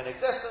no longer in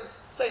existence,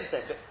 same.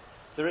 But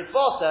the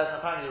Ritva says, and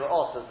apparently the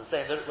Ra'ah says the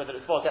same, whether the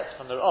Ritva gets it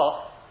from the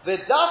Ra'ah,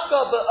 V'dafka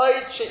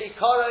b'oid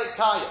she'ikare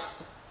kaya.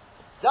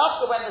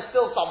 Dafka when there's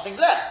still something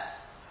left.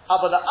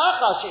 But the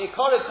achas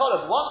she'ikare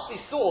kolav, once the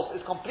source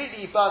is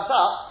completely burnt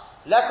up,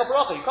 leka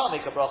bracha, you can't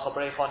make a bracha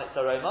break on its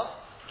aroma.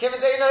 Kiven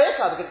de'ino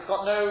ikar, because it's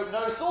got no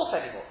source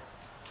anymore.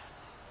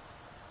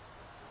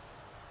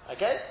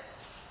 Okay?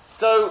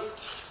 So,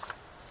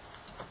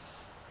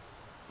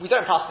 we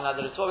don't pass on that,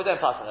 we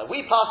don't pass on that.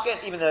 We pass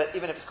it, even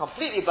if it's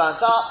completely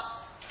burnt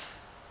up,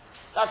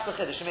 that's the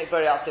chiddush, you make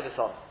burial activus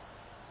on.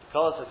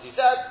 Because, as you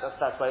said,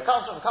 that's where it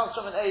comes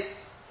from an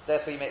 8,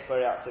 therefore you make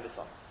burial activus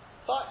on.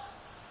 Fine.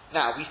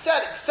 Now, we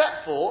said,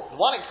 except for, the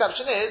one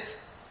exception is,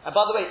 and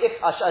by the way, if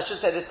I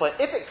should say at this point,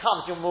 if it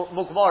comes from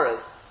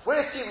mugmaras, we're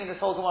assuming this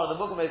whole gemara, the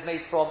mugmar is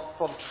made from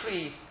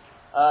tree,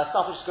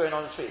 stuff which is growing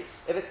on a tree.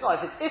 If it's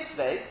not, if it's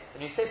isve, then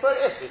you say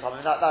burial isve, I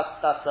mean,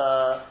 that's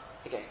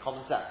again,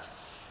 common sense.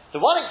 The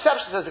one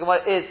exception to the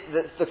Gemara is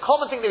the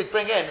common thing they would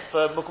bring in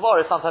for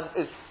Mukmara sometimes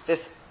is this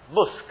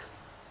musk.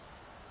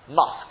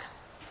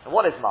 And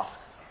what is musk?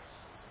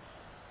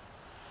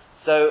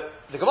 So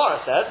the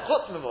Gemara says,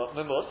 Chutz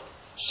mimusk,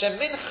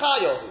 shemin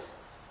chayohu,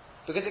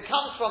 because it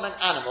comes from an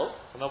animal,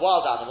 from a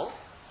wild animal.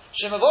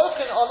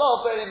 Shemavorchin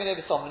Allah bury minei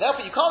b'som.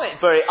 Therefore, you can't make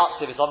bury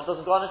upse b'som, it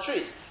doesn't grow on a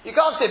tree. You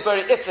can't say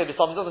bury isve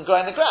b'som, it doesn't grow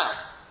in the ground.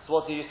 So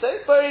what do you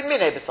say? Bury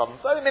minei b'som.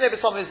 Bury minei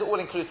b'som is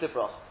all-inclusive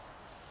bracha.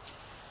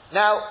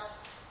 Now,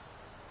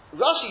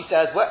 Rashi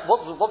says, what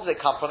does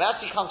it come from? It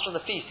actually comes from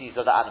the feces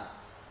of the animal.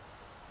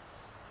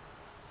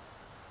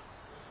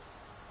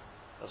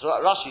 That's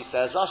what Rashi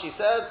says. Rashi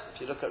says,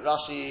 if you look at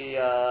Rashi,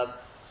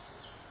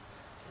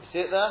 you see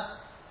it there?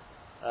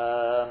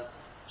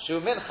 Shu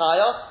min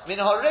chaya, min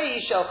horei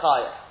shel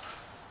chaya.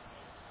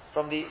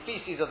 From the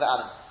feces of the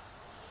animal.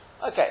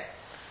 Okay.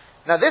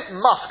 Now this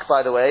musk,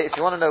 by the way, if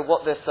you want to know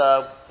what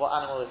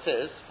animal this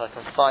is, if I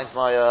can find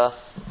my,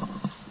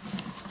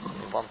 give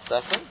me 1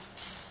 second.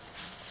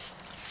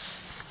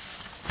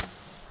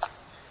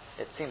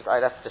 It seems I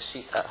left the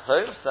sheet at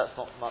home, so that's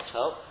not much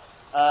help.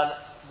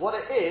 What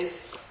it is,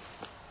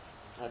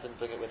 I didn't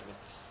bring it with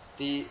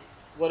me.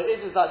 What it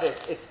is like this.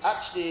 It's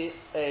actually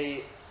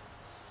a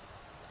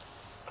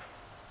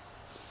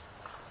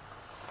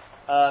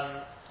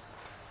oh,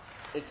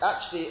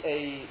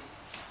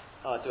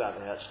 I do have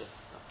it here, actually.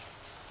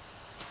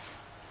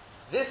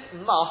 This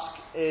musk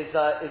is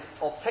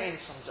obtained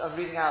from, I'm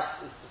reading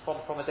out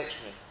from a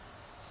dictionary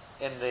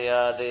in the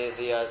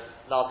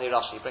Naltei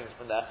Rashi, he brings it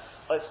from there.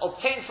 It's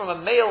obtained from a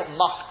male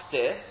musk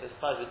deer, this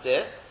type of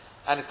deer,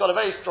 and it's got a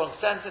very strong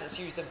scent and it's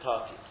used in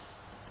perfume.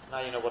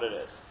 Now you know what it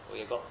is, or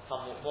you've got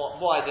some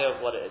more idea of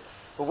what it is.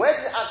 But where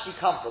does it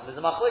actually come from? There's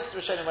a machlokes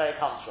rishonim where it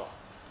comes from.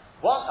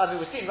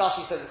 We've seen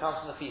Rashi says it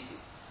comes from the feces.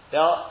 There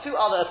are 2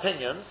 other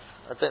opinions.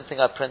 I don't think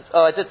I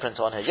did print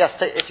it on here. Yes,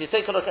 if you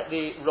take a look at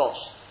the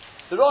Rosh.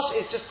 The Rosh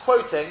is just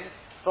quoting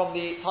from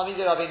the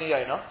Talmidei Rabbeinu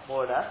Yonah,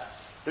 more or less.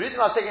 The reason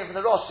I'm taking it from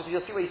the Rosh is because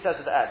you'll see what he says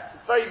at the end.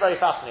 It's very, very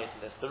fascinating,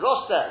 this. The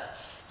Rosh says,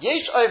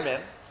 Yesh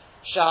Omrim,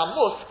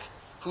 Shahamusk,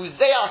 whose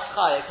Zeyas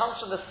Chaya, comes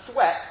from the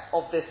sweat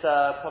of this,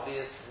 probably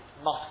this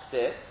musk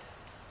deer.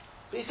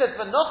 But he says,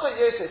 V'nocha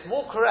Yosef, it's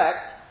more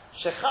correct,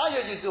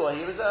 Shechaya Yudua,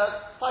 he was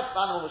a type of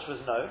animal which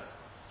was known,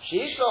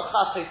 Sheish Lo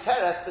Chasei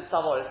Teres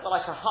B'tzavor, it's got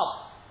like a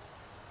hump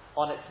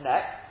on its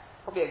neck,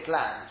 probably a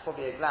gland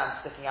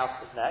sticking out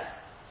of its neck.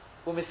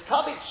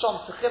 U'miskabit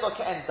Shom Tchilo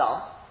Ke'en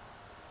Dam,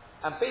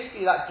 and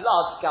basically like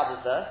blood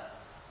gathers there.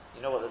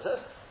 You know what this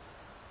is?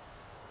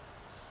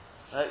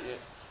 No,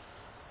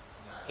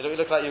 you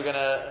look like you're going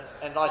to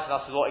enlighten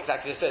us with what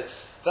exactly this is.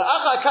 And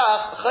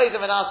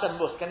then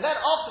afterwards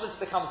it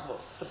becomes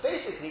musk. So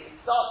basically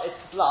it's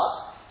blood,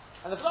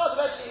 and the blood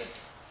eventually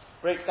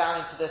breaks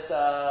down into this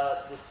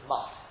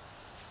musk.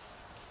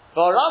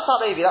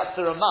 That's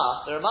the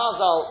Ramah. The Ramah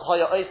zal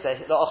hoya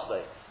oiseh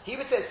la'ochlei. He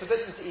would say it's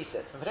forbidden to eat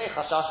it. Because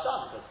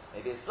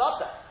maybe it's blood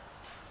there.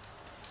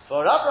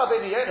 For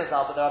Rabbeinu Yonah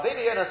zal, but the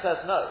Rabbeinu Yonah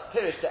says no.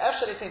 Pirish the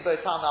Efshali thing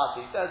botam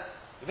nasi. He says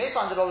you may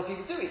find a lot of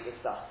people do eat this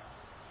stuff.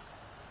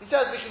 He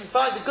says we can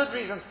find a good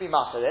reason to be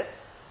master it.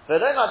 But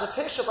then the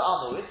picture of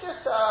amu, it's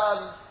just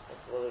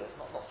it's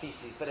not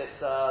feces, but it's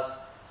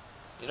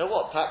you know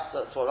what? Perhaps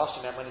that's what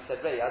Rashi meant when he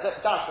said Rei. I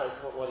don't doubt that's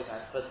what he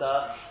meant, but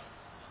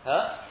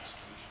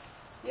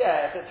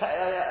yeah,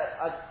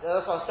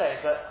 that's what I'm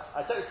saying. But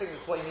I don't think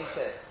that's what he means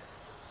here.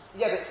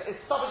 Yeah, but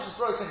it's something that's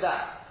broken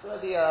down. So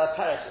the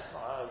perish, it's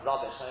not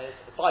rubbish.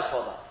 It's a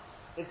byproduct.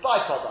 It's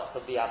byproduct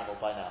of the animal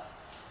by now.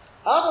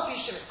 Even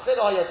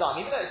though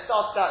it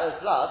starts out as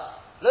blood,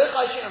 we're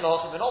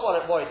not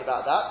worried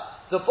about that.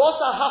 The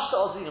bosa hashta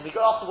ozina, we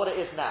go after what it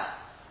is now.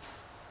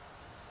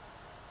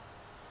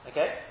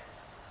 Okay?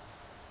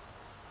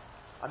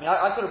 I mean,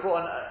 I could have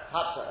brought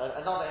perhaps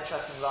another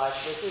interesting line.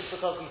 This is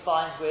because we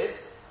find with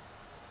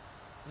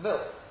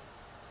milk.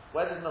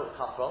 Where does milk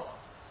come from?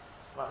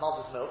 Like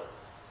mother's milk.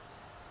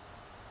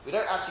 We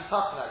don't actually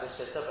talk about this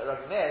shit, but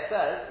Rabbi Meir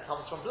says it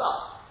comes from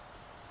blood.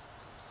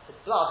 It's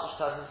blood which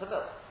turns into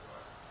milk.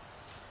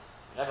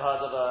 Never heard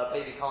of a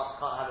baby can't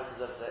have it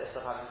because it's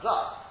of having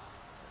blood.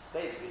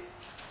 Baby.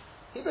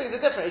 He brings a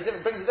different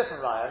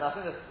raya, and I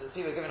think that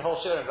people are giving a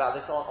whole shiur about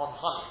this on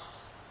honey.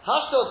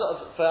 Hashtag,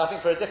 I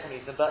think for a different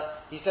reason,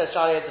 but he says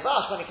Shari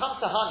Davash, when it comes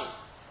to honey,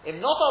 if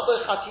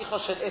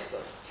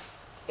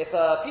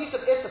a piece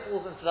of issa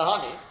falls into the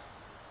honey,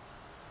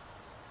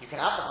 you can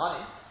have the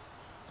honey.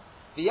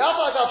 Even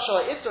though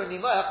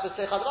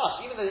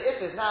the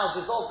issa is now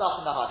dissolved up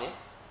in the honey,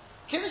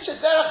 because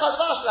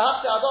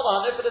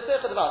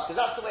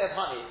that's the way of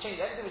honey. It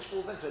changes anything which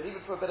falls into it, leave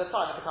it for a bit of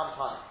time, it becomes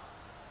honey.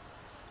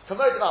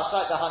 Kamodavash,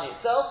 like the honey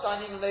itself, so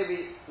even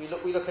maybe we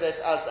look at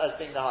it as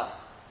being the honey.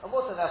 And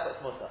mutter, therefore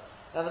it's mutter.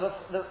 Now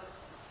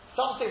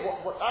something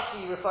what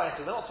actually you're referring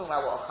to, we're not talking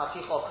about what a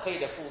chaticha of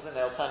cheder falls in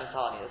there or turns into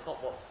honey. That's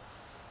not what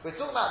we're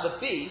talking about. The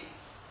bee,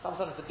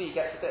 sometimes the bee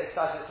gets a bit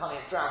excited with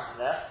honey, it drowns in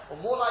there, or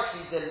more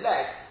likely the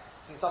leg,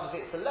 since sometimes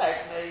it's the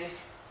leg, and they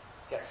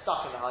get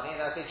stuck in the honey,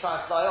 and as they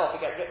try and fly off, it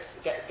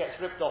gets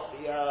ripped off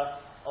the bee,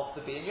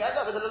 and you end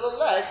up with a little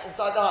leg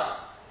inside the honey.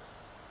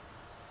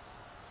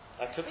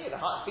 That could be the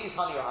bee's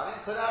honey or honey,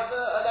 could have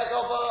a leg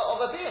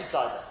of a bee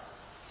inside it.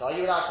 So are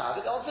you allowed to have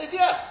it? The answer is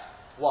yes.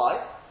 Why?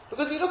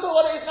 Because you look at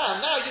what it is now.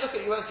 Now you look at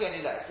it, you won't see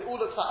any legs. It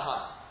all looks like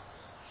honey.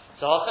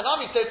 So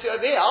Hanami says to over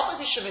here,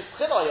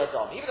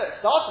 even though it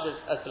started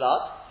as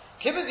blood,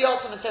 given the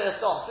ultimate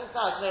dom, since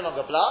now it's no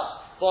longer blood,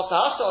 but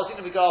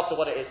we go after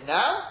what it is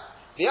now.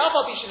 The even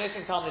though it makes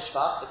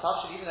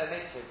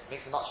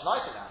it much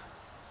nicer now.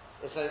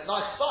 It's a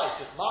nice spice,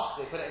 it's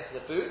masked, they put it into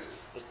the food.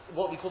 It's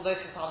what we call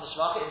Nosim Tam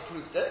Nishvach, it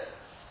improves it.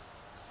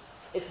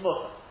 It's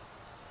mutter.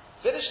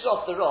 Finishes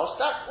off the Rosh,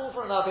 that's all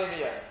from an Arbei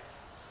Miyom.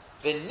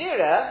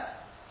 V'nira,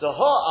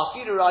 Doha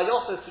Afiru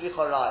Rayotos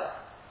Tzricha Raya.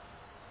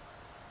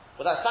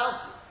 What that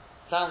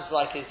sounds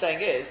like he's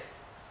saying is,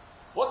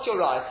 what's your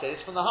raya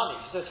says from the honey?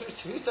 He says,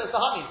 who says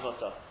the honey's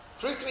mutter?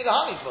 Prove to me the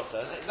honey's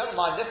mutter. Never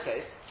mind this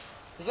case.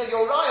 He says,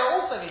 your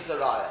raya also needs a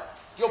raya.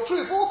 Your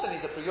proof also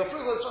needs a proof. Your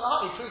proof was from the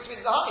honey. Prove to me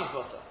that the honey's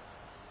mutter.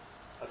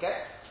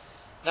 Okay?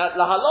 Now,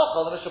 La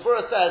Halacha, the Mishnah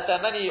Berurah says,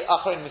 there are many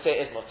Achronim who say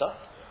it is mutter.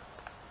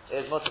 It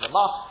is mutter the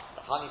mas,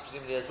 the honey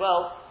presumably as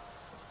well,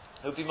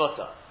 it would be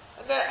mutter.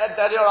 And the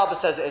Rabbi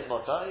says it is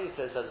mutter. He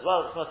says as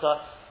well it's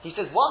mutter. He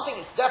says one thing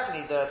it's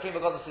definitely, the Prima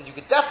Goddess says you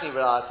could definitely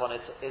rely upon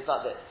it, is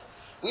like this.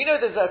 We know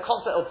there's a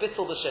concept of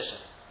bittul b'shishim.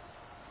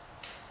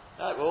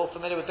 Right, we're all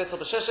familiar with bittul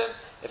b'shishim.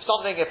 If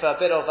a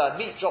bit of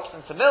meat drops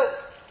into milk,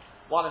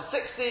 1 in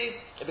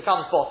 60, it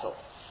becomes bottle.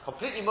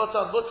 Completely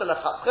mutter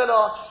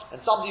lechatchila,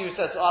 and somebody who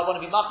says, I want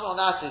to be machmir on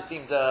that, is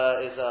deemed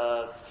is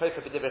a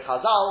kofer b'divrei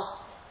chazal.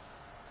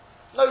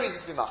 No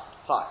reason to be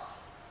machmir. Fine.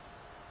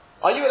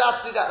 Are you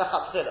allowed to do that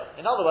lechatchila?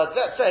 In other words,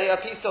 let's say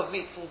a piece of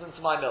meat falls into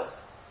my milk.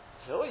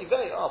 So,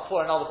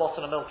 pour another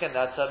bottle of milk in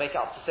there to make it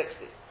up to 60.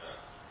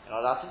 You're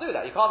not allowed to do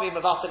that. You can't be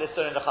mevatel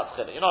isur in the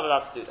chatzchila. You're not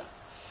allowed to do that.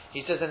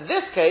 He says, in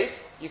this case,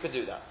 you can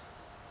do that.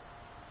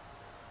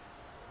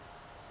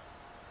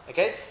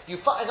 Okay?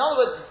 In other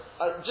words,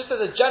 just as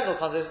a general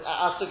concept,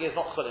 our sugi is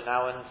not chulin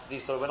now, and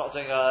we're not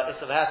doing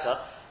isur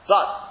v'heta,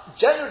 but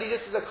generally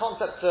this is a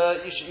concept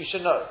you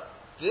should know.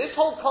 This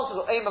whole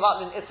concept of aim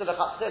about in isur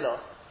v'chatzchila,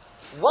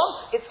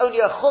 once it's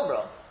only a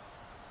chumrah,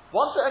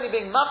 once they're only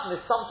being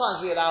matnis,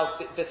 sometimes we allow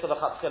bits of a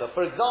chatzchila.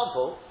 For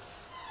example,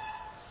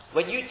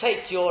 when you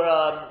take your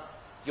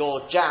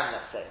jam,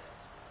 let's say,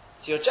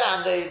 so your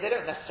jam, they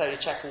don't necessarily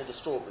check all the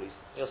strawberries.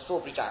 Your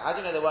strawberry jam. How do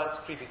you know there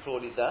weren't creepy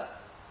crawlies there?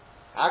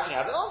 How can you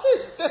have it? Oh,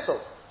 it's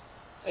thistle.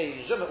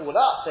 They zoom it all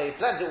up, they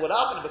blend it all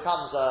up, and it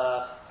becomes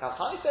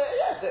honey. So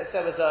yeah, if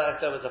there was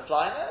a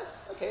fly in there,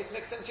 okay, it's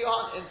mixed into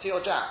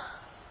your jam.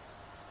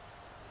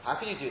 How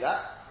can you do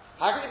that?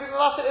 How can you be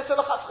master if it's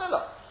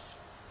chatzchila?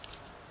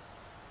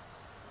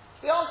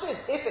 The answer is,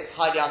 if it's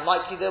highly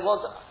unlikely it's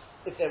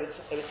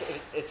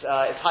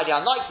highly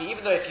unlikely,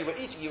 even though if you were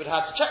eating you would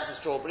have to check the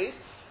strawberries,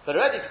 but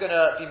already if you're going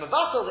to be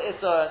mevatel the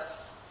issa,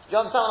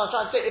 you understand what I'm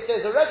trying to say? If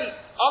there's already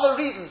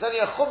other reasons, only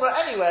a chumrah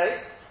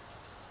anyway,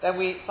 then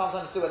we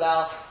sometimes do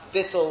allow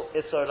bittul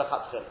issa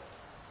l'chatzchila.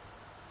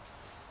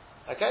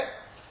 Okay?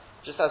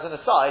 Just as an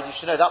aside, you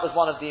should know that was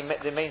one of the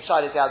main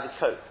shilas they had with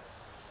Coke.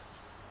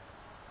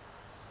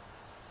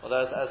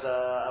 Although, as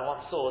I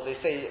once saw, they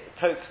say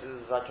Coke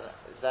is like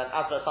an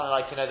advert, something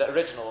like, the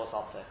original or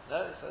something.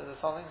 No? Is there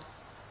something?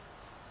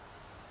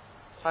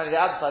 Apparently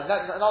they advertise.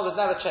 In other words,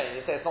 never changed.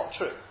 They say it's not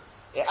true.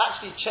 It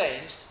actually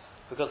changed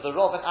because the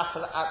Rav in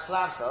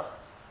Atlanta,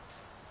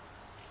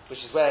 which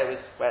is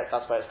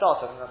that's where it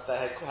started, and that's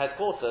their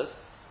headquarters,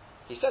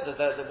 he said that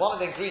one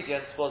of the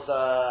ingredients was,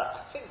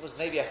 I think it was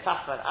maybe a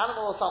fat of an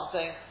animal or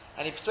something,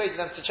 and he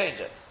persuaded them to change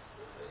it.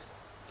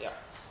 Yeah.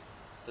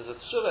 There's a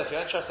tshuva, if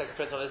you're interested, I can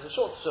print on it. There's a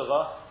short tshuva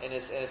in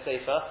his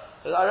sefer.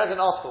 I read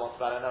an article once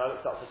about it, and I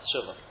looked up the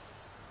tshuva.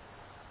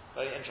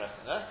 Very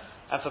interesting, no?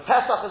 And for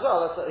Pesach as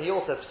well, he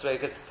also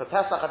persuaded. For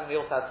Pesach, I think they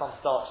also had some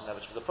starch in there,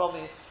 which was a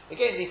problem.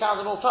 Again, he found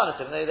an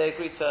alternative, and they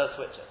agreed to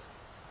switch it.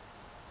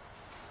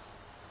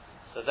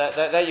 So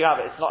there you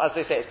have it. It's not, as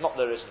they say, it's not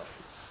the original.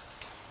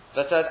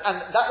 But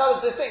and that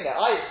was the thing there.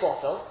 I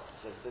bottle.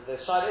 The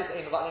shayla is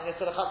aim about the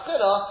nitzah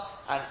l'chatzchila,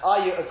 and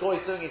are you a goy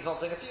doing? He's not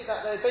doing a few.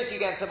 They're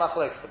basically getting to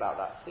machlokes about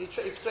that. So he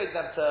persuaded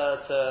them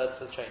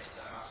to change it.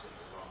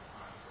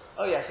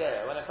 Oh yes,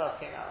 yeah. When it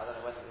first came out, I don't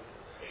know when.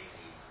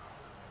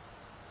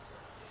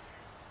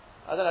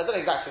 I don't know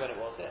exactly when it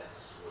was, yeah.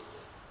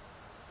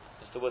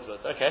 Mr.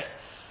 Woodward, okay.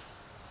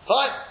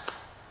 Fine.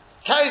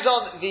 Carries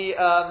on the,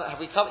 have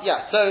we covered,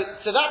 yeah, so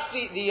that's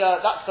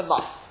that's the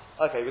must.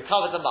 Okay, we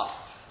covered the must.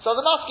 So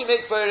the must you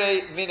make bore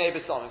mine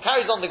besonim.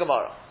 Carries on the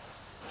Gemara.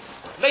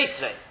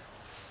 Meitne.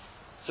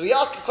 So we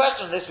ask a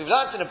question on this, we've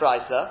learned in a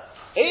Brisa,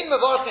 Ein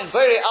mevorchin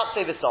bore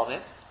atse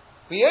besonim.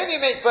 We only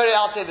make bore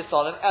atse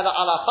besonim, and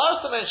ala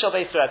farsamen shel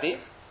beis Rebbe.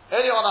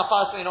 Earlier on our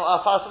farsamen, you know what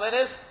our farsamen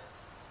is?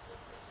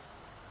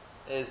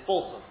 Is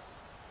balsam.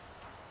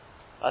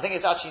 I think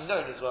it's actually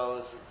known as well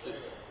as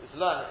it's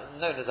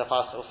known as a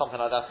fast or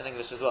something like that in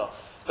English as well.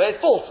 But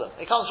it's balsam.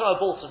 It comes from a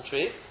balsam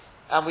tree,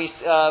 and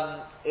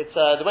it's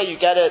the way you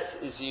get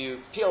it is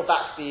you peel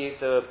back the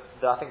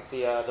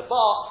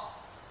bark.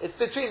 It's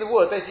between the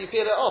wood. Basically, you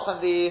peel it off,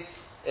 and it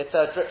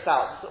drips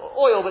out. It's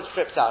oil which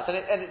drips out, and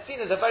it's seen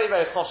as a very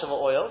very kosher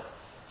oil.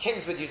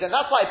 Kings would use it, and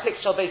that's why it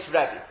picks Shabbat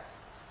Rebbe.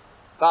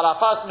 But our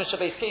first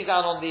Mishabes came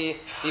down on the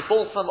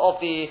balsam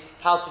of the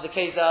house of the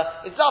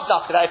Kaiser. It's not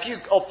after that. If you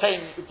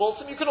obtain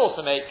balsam, you can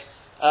also make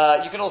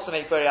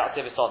buri out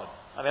of on.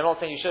 I mean, I'm not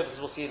saying you should,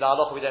 because we'll see in the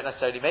halacha we don't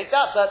necessarily make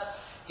that. But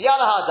the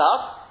ala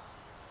hadaf,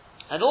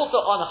 and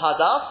also on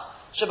hadaf,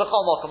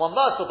 shebachol mokum, on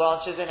myrtle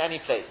branches in any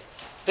place.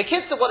 The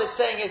kids of what it's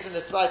saying is in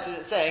the slide,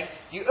 it's saying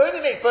you only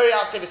make buri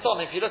out of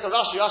on. If you look at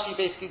Rashi, Rashi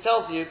basically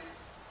tells you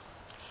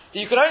that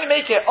you can only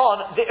make it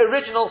on the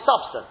original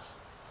substance.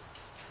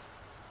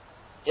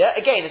 Yeah,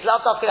 again, it's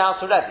allowed to the house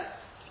of Rebbe.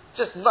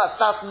 That's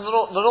the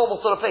normal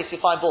sort of place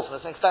you find balsam.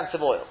 It's an expensive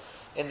oil.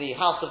 In the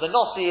house of the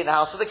Nossi, in the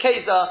house of the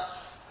Kaiser.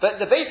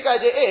 But the basic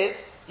idea is,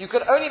 you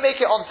can only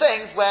make it on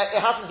things where it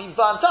hasn't been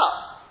burnt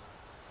up.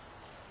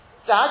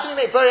 So how can you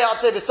make buri out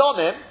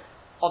besonim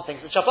on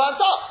things which are burnt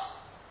up?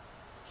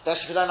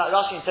 Especially if you don't like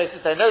Rashi and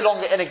Tosfos, they're no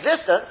longer in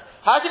existence.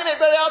 How can you make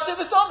buri out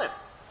besonim?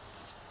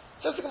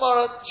 Just the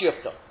Gemara,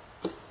 Tiyufta.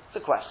 It's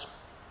a question.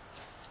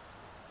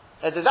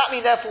 Now, does that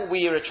mean, therefore,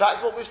 we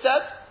retract what we've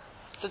said?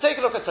 So take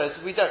a look at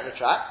Tosfos. We don't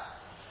retract.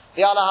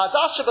 The ala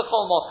hadasha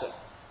b'chol mokum.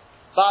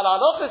 Ba'al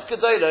halachos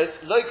gedolos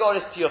lo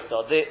goris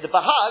tiyufta. The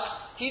Bahag,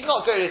 he's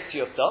not goris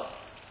tiyufta.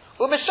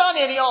 Well,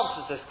 Mishani, and he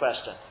answers this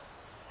question.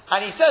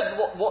 And he says,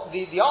 what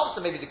the answer,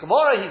 maybe the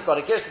Gemara, he's got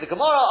to give to the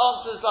Gemara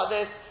answers like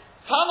this.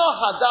 Tana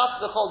hadas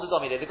b'chol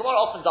b'domide. The Gemara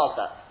often does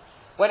that.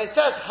 When it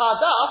says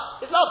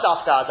hadas, it's not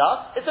dafka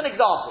hadas, it's an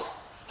example.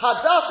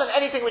 Hadas and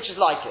anything which is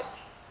like it.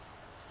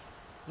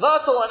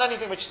 Myrtle and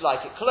anything which is like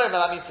it. Koloma,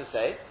 that means to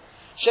say,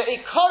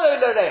 she'ikaro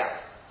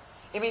l'reach.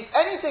 It means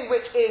anything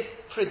which is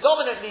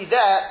predominantly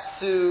there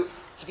to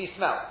be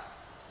smelled.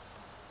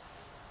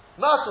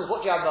 Myrtles, what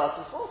do you have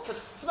myrtles for? To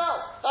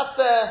smell. That's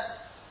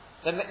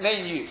the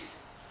main use.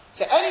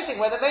 So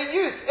anything where the main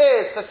use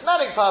is for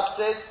smelling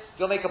purposes,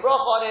 you'll make a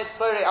bracha on it,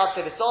 bore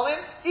ate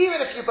besonim, even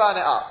if you burn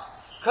it up.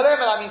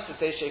 Koloma, that means to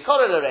say,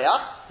 she'ikaro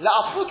l'reach,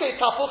 la'afuke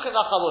tapuchim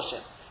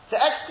la'chalushim. To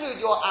exclude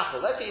your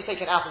apple. Let's say you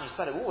take an apple and you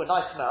smell it, ooh, a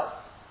nice smell.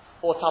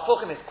 Or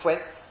tapuchim is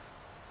quince.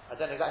 I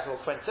don't know exactly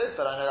what quince is,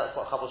 but I know that's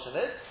what chabushim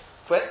is.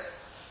 Quince.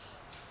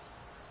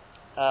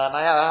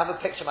 I have a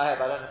picture in my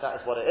head, but I don't know if that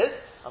is what it is.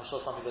 I'm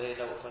sure some people here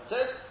know what quince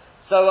is.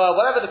 So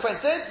whatever the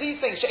quince is, these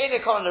things, she'ene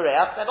koron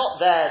l'reach, they're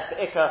not there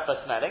be'ikah for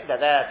smelling,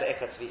 they're there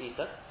be'ikah to be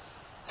eaten.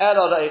 They're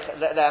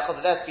there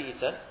to be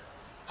eaten.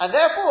 And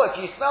therefore, if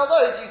you smell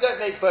those, you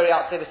don't make buri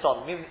out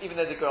on, even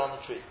though they grow on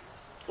the tree.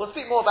 We'll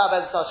speak more about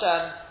Bezat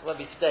Hashem,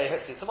 won't be today,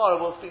 hopefully tomorrow,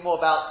 we'll speak more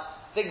about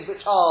things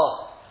which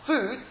are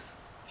food.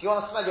 If you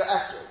want to smell your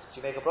esrog, do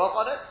you make a broth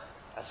on it?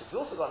 Esrog's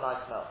also got a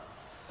nice smell.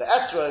 The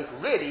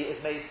esrog really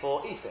is made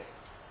for eating.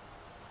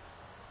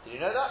 Did you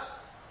know that?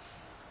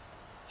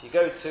 If you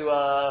go to,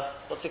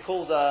 what's it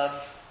called,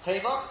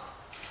 Tamar?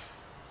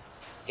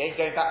 Again,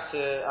 going back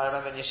to, I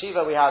remember in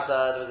Yeshiva we had,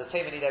 there was a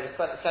Tamani there who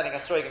was selling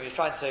esrogim, he was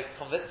trying to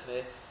convince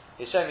me,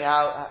 he was showing me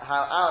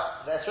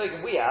how the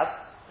esrogim we have,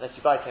 unless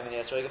you buy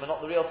Tamani esrogim, are not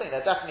the real thing,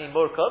 they're definitely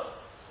murkab.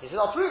 He says,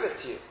 I'll prove it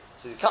to you.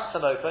 So he cuts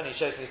them open, he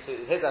shows me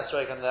his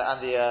esrogim and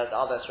the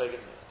other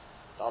esrogim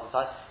the other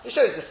side. He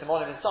shows the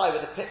simonim inside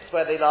with the pips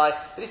where they lie.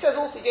 But he says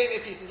also, he gave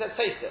me a piece, he says,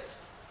 taste it.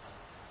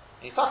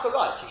 And he's talking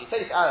right, if you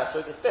taste our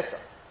esrog, it's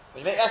bitter. When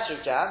you make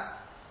esrog jam,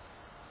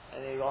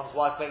 and his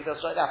wife makes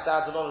esrog, they have to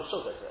add a lot of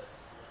sugar to it.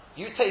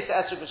 You taste the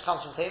esrog which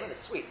comes from Taman,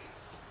 it's sweet.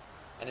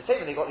 And in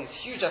Taman they've got these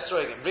huge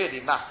esrogim,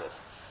 really massive.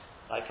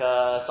 Like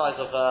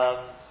size of,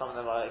 some of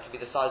them it could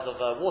be the size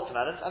of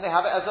watermelons, and they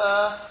have it as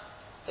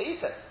they eat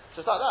it,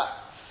 just like that.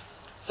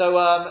 So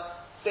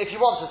if you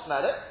want to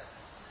smell it,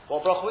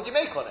 what bracha would you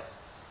make on it?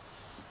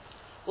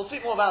 We'll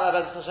speak more about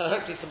that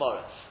hopefully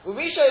tomorrow. When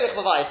we show the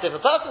chavayis, if a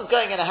person's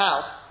going in a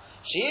house,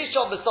 she is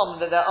shot with something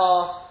that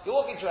you're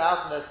walking through a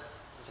house and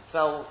you can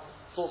smell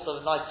sorts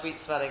of nice sweet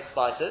smelling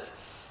spices.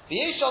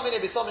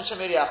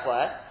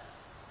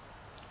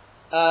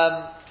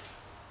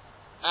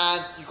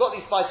 And you've got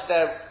these spices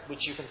there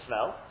which you can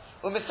smell.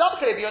 When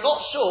misabkelev, you're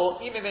not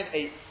sure,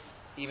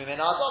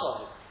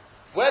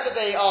 whether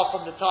they are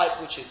from the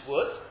type which is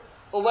wood,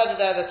 or whether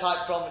they're the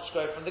type from which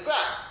grow from the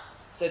ground.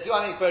 So do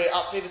I make buri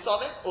atzve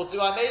b'sonim, or do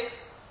I make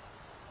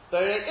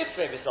buri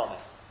ifre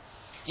b'sonim?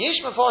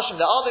 Yish Mefarshim,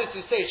 there are those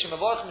who say,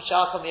 Shemavorchim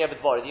Shachal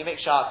Miyabedvori, you make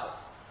Shachal.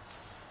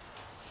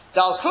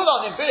 Dal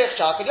Kulon in Birich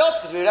Shachal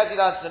Yotz, because we already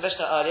learned in the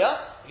Mishnah earlier,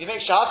 if you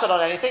make Shachal on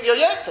anything, you're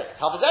Yotze. It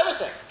covers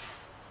everything.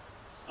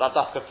 Not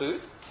Dafka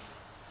food.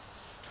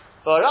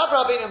 But Rav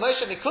Rabbeinu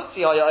Moshe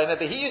Mikutzi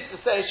but he used to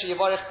say,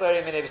 Sheyavorich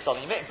Beri Minei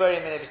B'Somim, you make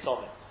Beri Minei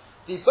B'Somim.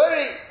 The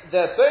Beri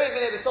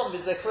Minei B'Somim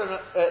is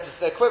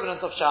the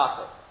equivalent of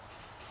Shachal.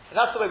 And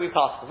that's the way we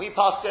pass it. We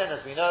pass it in,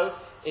 as we know,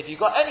 if you've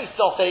got any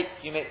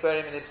sofek, you make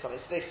Beri Minei B'Somim.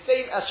 It's the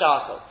same as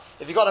Shachal.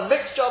 If you've got a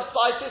mixture of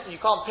spices and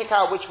you can't pick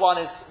out which one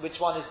is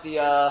the,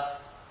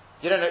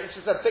 you don't know, it's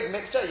just a big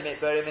mixture, you make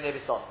Beri Minei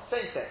B'Somim.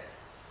 Same thing.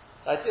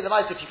 In the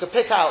mice, if you could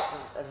pick out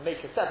and make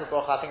a separate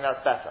bracha, I think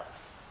that's better.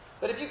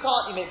 But if you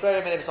can't, you make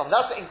Beri Minei B'Somim.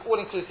 That's the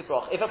all-inclusive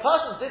bracha. If a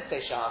person did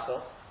say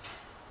Shachal,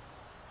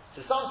 so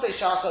some say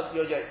Shachal,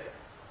 you're Yotze.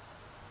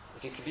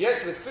 If you could be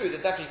Yotze with food,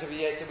 then definitely you could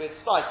be Yotze with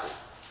spices.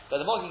 But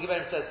the Magen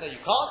Geberim says, no,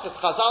 you can't, because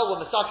Chazal were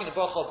masakin the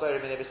bracha of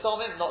Beri Minei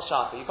B'Somim, not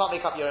Shachal. You can't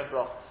make up your own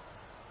bracha.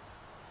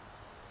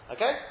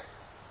 Okay?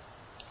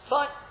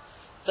 Fine.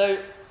 So,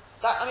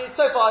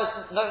 so far,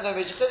 it's no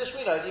major chiddush.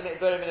 We know you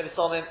make Beri Minei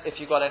B'Somim if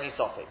you've got any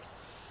sofek.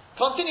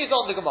 Continues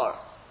on the Gemara.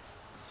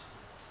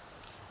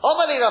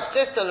 Omali Rav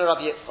Chisda le Rav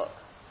Yitzchak.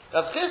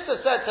 Rav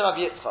Chisda said to Rav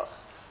Yitzchak,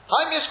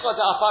 Hai mishcha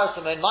de afar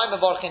semen, my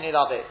mevorchin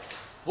ilave.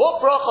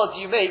 What bracha do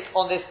you make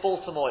on this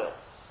balsam oil?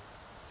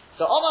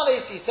 So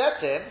Omali said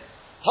to him,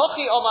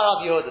 Hachi Omar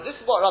Rav Yehuda. This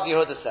is what Rav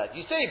Yehuda said.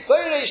 You say,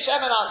 Borei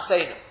shemen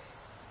atzeinu,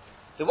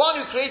 the one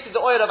who created the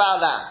oil of our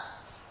land.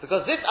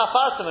 Because this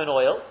afar semen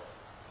oil,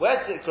 where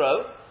does it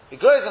grow? It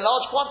grows in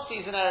large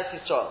quantities in Eretz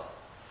Yisrael.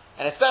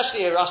 And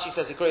especially, Rashi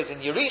says it grows in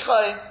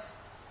Yericho.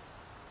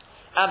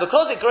 And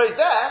because it grows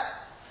there,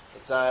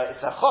 it's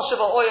a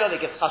chosheva oil,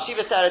 it gives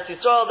chashiva to Eretz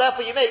Yisrael,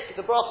 therefore you make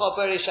the bracha of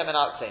Borei shemen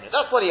atzeinu.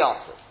 That's what he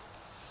answers.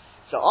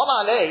 So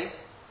Omar Lei,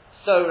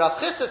 so Rav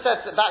Chisda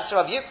said back to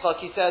Rav Yitzchak,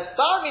 he says,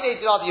 Bar minei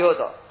de Rav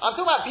Yehuda. I'm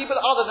talking about people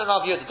other than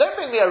Rav Yehuda. Don't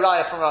bring me a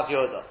raya from Rav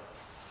Yehuda.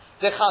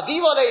 The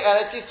chaviv olei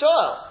Eretz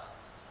Yisrael.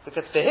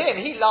 Because for him,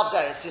 he loves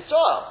Eretz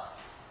Yisrael.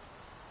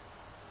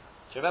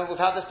 Do you remember we've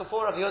had this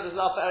before, Rav Yehuda's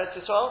love for Eretz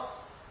Yisrael?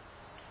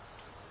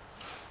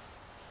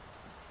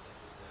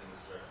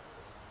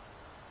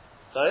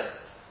 Sorry?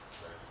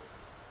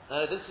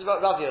 No, this is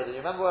Rav Yehuda. You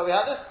remember where we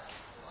had this?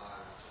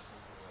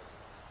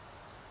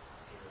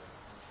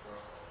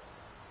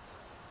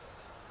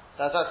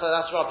 That's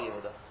Rav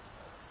Yehuda.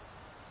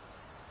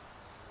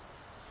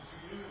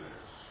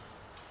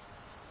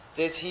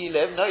 Did he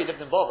live? No, he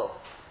lived in Bovel.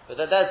 But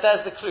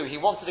there's the clue. He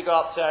wanted to go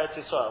up to Eretz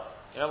Yisrael.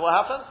 You remember what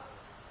happened?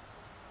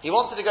 He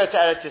wanted to go to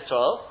Eretz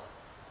Yisrael,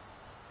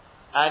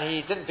 and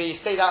he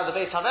stayed out of the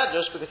Beit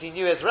HaMedrash because he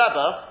knew his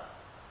Rebbe,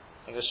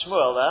 I think it was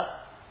Shmuel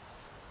there,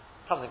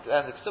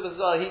 and the Kesubah as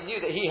well, he knew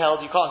that he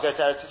held you can't go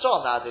to Eretz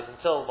Yisrael nowadays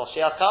until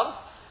Moshiach comes.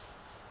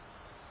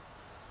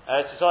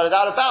 Eretz Yisrael is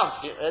out of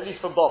bounds, at least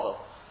from Bovel.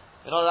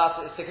 You're not allowed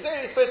to,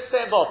 you're supposed to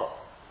stay in Bovel.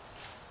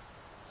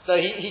 So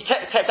he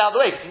kept out of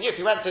the way, because he knew if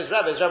he went to his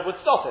Rebbe would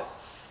stop him.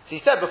 So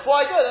he said,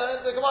 before I go,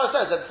 the Gemara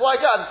says that before I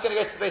go, I'm just going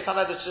to go to the Beit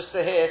HaMedrash just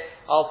to hear,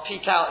 I'll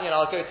peek out,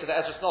 I'll go to the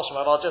Ezras Noshim,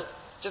 I'll just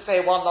to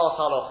hear one last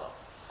halacha.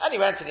 And he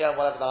went to the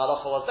whatever the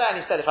halacha was there, and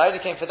he said, if I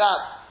only came for that,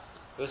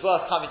 it was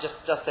worth coming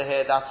just to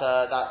hear that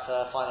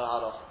final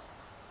halacha.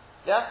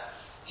 Yeah?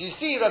 Do you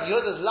see Rabbi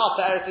Yehuda's love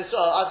for Eretz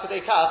Yisrael, Ad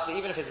Kedei Kach, that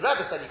even if his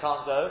Rebbe said you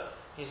can't go,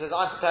 he says,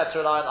 I'm prepared to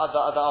rely on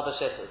other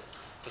shitters.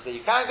 He said,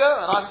 you can go,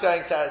 and I'm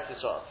going to Eretz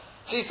Yisrael.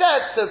 So he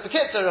said,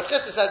 Rav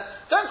Chisda said,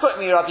 don't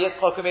quote me Rabbi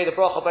Yitzchak who made a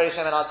bracha Borei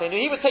shemen atzeinu.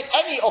 He would take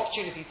any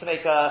opportunity to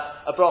make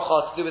a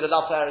bracha to do with the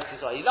love for Eretz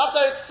Yisrael. He loved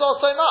Eretz Yisrael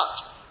so much.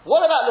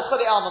 What about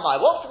L'chulei Almamai?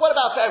 What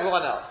about for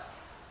everyone else?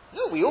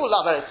 No, we all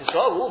love Eretz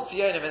Yisrael. We're all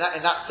Tzionim in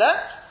that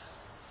sense.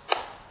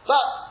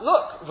 But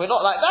look, we're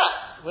not like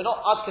that. We're not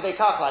Ad Kedei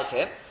Kach like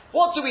him.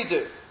 What do we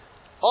do?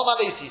 Omar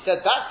Lisi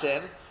said back to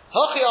him,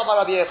 Hachi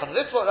Omar Rabbi Yechanan.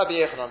 This is what Rabbi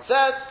Yechanan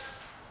says.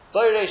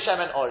 Borei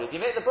shemen oriv. You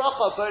make the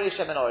bracha of Borei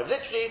shemen oriv.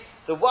 Literally,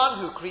 the one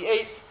who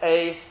creates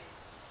a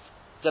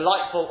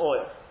delightful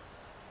oil.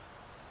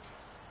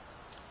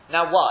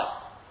 Now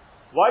why?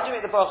 Why do you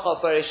make the bracha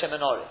of Borei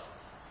shemen oriv?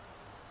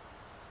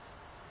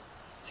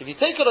 So if you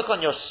take a look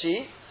on your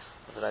sheet,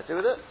 what did I do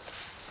with it?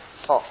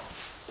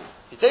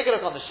 If you take a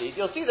look on the sheet,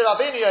 you'll see that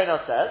Rabbeinu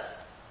Yonah says,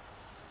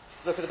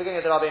 look at the beginning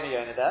of the Rabbeinu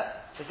Yonah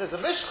there, it says, the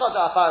Mishcha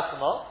da'afar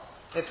samo,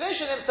 Nifnei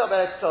shenim tzal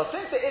b'Eretz Yisrael,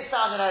 since it is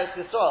found in Eretz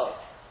Yisrael,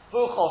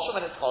 V'u choshum,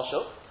 and it's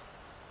choshum,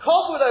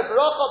 Kovu lo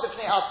bracha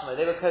b'fnei atzma,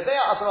 they will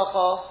kovea a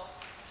bracha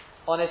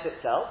on it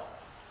itself,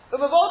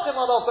 V'mavochem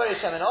alo Borei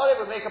shemen oriv,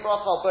 we make a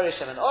bracha of Borei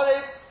shemen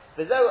oriv,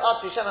 V'zeu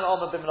atri shemen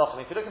alma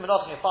b'menochem. If you look at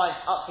menochem, you find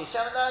atri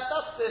shemen there,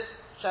 that's this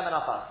shemen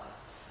afar.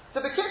 So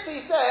the Kitzur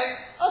is saying,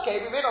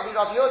 okay, we may not be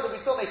Rabbi Yehuda, we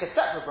still make a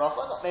separate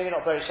bracha, maybe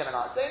not Borei shemen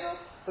atzeinu,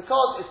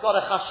 because it's got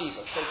a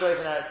chashiva, so it grows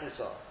in Eretz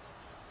Yisrael.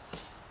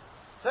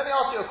 So let me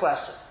ask you a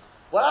question.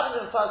 What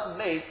happens if a person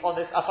made on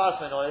this afar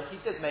semen oil, he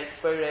did make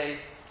Borei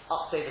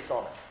atzei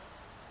v'solid?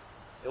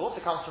 It also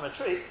comes from a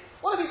tree.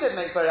 What if he did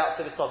make Borei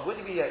atzei v'solid? Would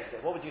he be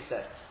yotze? What would you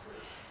say?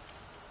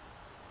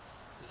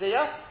 You say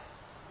yes?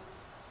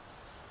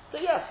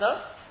 Say yes,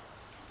 no?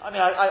 I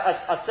mean,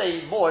 I'd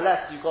say more or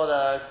less you've got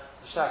a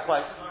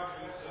quite.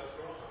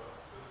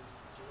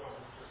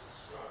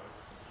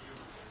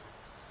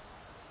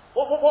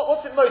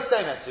 What's it most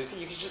same as to?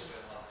 You can just.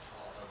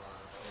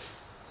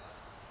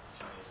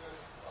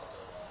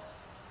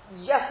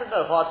 Yes and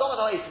no. For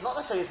Domino 8, it's not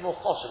necessarily it's more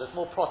choshev, it's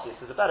more proteus.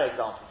 There's a better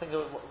example. Think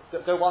of,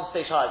 go one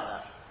stage higher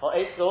than that. Or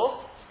 8 door.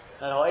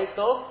 No, 8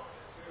 door.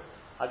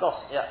 I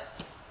got it, yeah.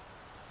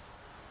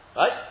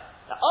 Right?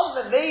 Now,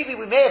 other than maybe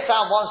we may have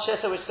found one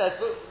shitta which says,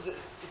 it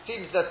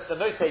seems that the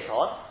most take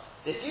on,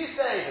 if you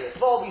say that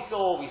it's what we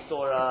saw there's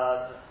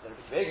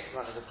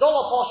a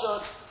dollar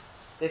portion.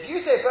 If you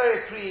say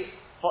very free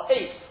for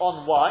 8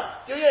 on wine,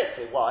 you're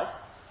say why?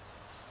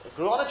 It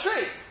grew on a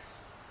tree.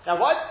 Now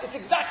why? It's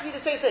exactly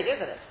the same thing,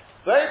 isn't it?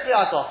 Very free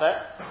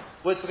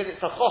because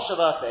it's a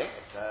chosheva thing.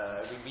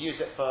 We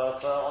use it for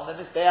on the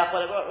mizbeach,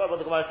 whatever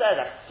the Gemara says,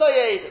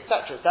 soyed,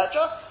 etc.,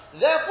 etc.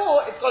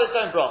 Therefore, it's got its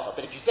own bracha.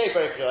 But if you say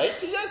very free,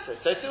 you don't say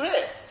so too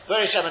here.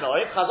 Very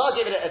shemenoi. Chazal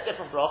gave it a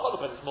different bracha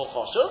because it's more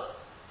choshev.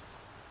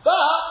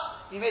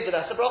 But you made the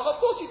lesser bracha.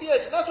 Of course, you do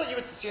it. And that's what you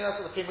would assume.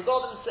 That's what the Pri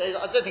Megadim says.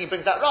 I don't think he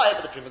brings that right,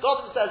 but the Pri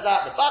Megadim says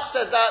that. The Bach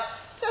says that.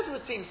 That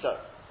would seem so.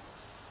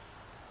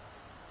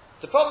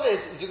 The problem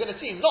is you're going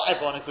to see not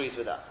everyone agrees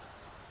with that.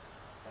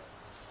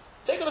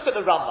 Take a look at the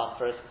Rambam,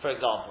 for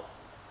example.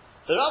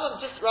 The Rambam,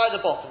 just right at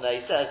the bottom there,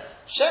 he says,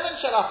 Shemen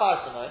shel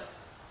afarsamon,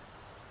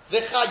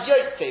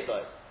 v'chayot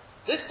tebo.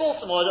 This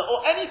balsam oil,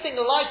 or anything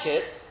like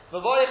it,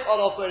 mevorich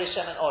olav b'rei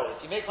shemen oriv.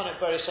 You make on it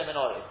b'rei shemen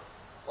oriv.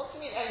 What do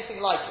you mean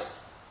anything like it?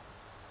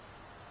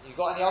 You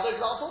got any other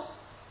examples?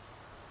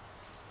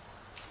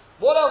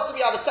 What else do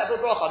we have a separate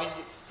bracha? I mean,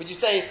 would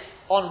you say,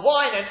 on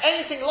wine and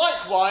anything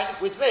like wine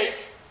would make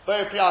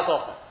b'rei priyaz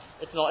ofen?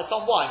 It's not, it's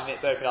on wine we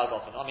make b'rei priyaz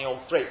ofen. I mean, on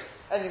grapes.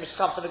 Anything which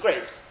comes from the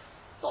grapes.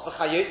 Not the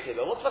chayot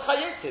tibo. What's the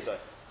chayot tibo?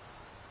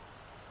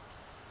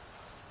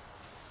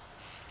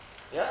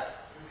 Yeah?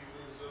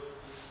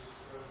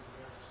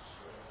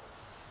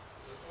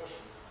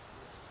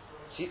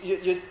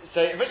 So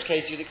in which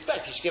case you'd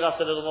expect you should give us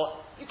a little more.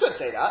 You could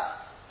say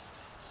that.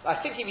 I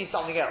think he means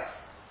something else.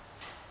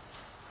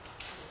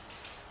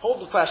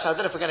 Hold the question. I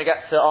don't know if we're going to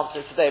get to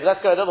answer it today, but let's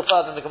go a little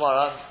further in the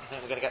Gemara. I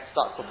think we're going to get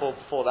stuck before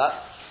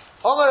that.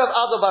 Omer of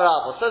Ado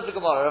Barabo says the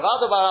Gemara. Rav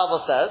Ado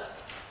Barabo says,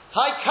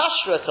 Hi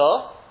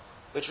kashrata,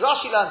 which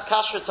Rashi learns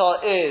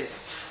kashrata is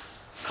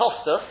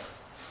kostus,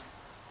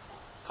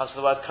 comes from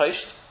the word kosht.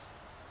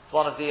 It's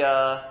one of the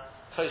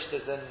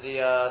koshters in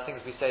the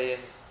things we say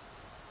in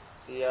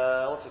the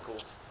what's it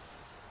called?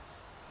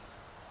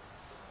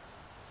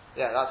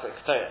 Yeah, that's it,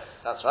 ketores.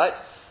 That's right.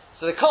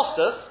 So the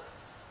kostus,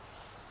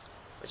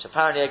 which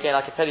apparently again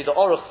I can tell you the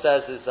Oruch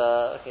says is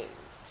okay,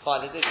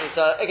 fine.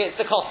 Again, it's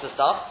the kostus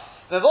stuff.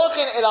 You make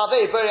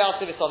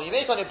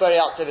on it bury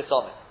out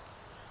tivisomi.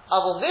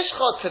 Avol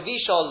mishchot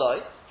kavisha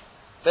loy,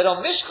 but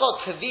on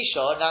mishchot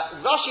kavisha, now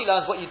Rashi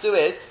learns what you do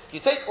is you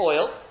take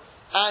oil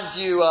and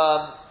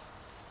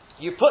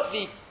you put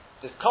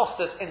the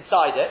costus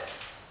inside it,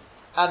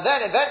 and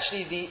then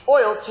eventually the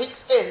oil takes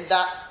in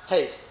that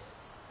taste,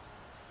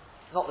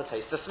 not the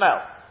taste, the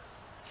smell.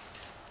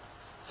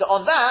 So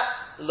on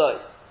that loy,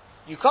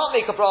 you can't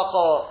make a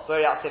bracha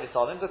very active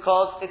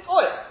because it's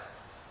oil.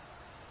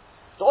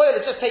 The oil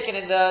is just taken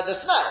in the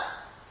smell.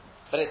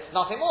 But it's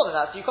nothing more than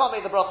that, so you can't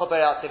make the bracha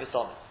berei atziv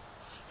v'somin.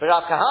 But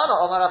Rav Kahana,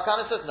 Rav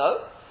Kahana says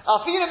no.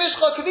 Afina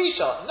mishcha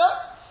kavisha, no.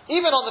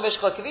 Even on the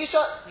mishcha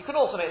kavisha, you can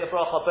also make the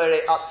bracha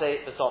berei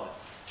atziv v'somin.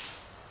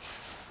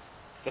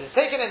 Because it's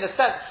taken in the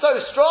sense so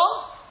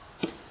strong,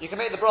 you can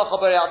make the bracha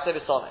berei atziv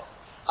v'somin.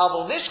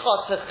 Avol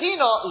mishcha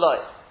techina loy.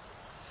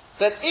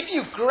 But if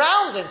you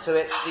ground into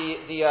it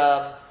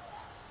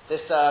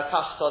this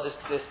kashta,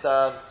 this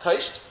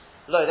kosht,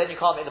 loy, then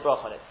you can't make the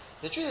bracha on it.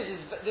 The truth is,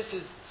 this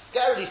is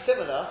scarily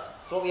similar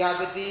to what we had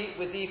with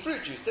the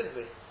fruit juice, didn't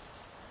we?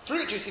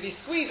 Fruit juice, if you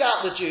squeeze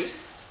out the juice,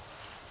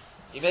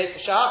 you make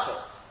the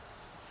shahakah.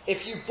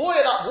 If you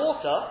boil up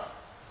water,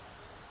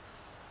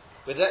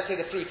 with let's say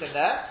the fruit in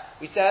there,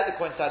 we said,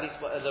 according to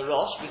the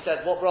Rosh, we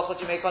said, what bracha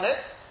do you make on it?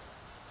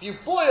 If you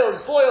boil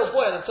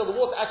until the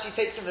water actually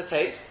takes in the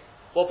taste,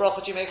 what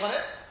bracha do you make on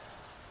it?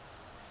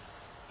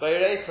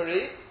 Beirei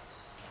peri,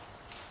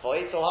 or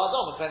eitz or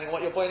hadam, depending on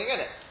what you're boiling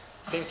in it.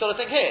 Same sort of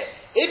thing here.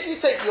 If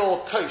you take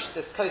your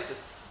kostus,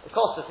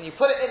 and you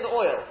put it in the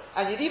oil,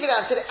 and you leave it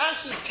out until it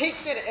actually takes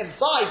in,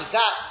 imbibes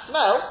that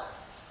smell,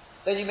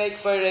 then you can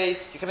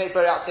make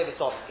berei out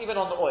even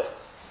on the oil.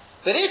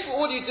 But if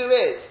all you do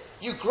is,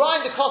 you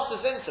grind the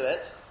kostus into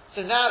it,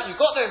 so now you've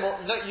got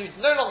you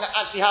no longer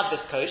actually have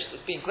this kosht,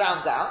 it's been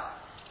ground down,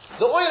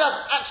 the oil has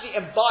actually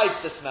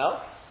imbibed the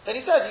smell, then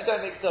he says you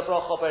don't make the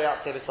bracha berei out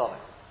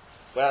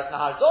Whereas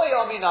Nahar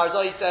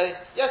Zohi say,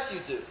 yes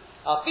you do.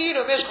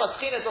 Afiru mishchat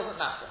china doesn't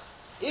matter.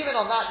 Even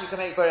on that, you can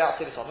make very out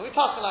tivisom. We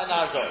pass it like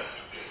Nahar Zohi.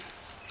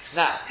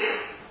 Now,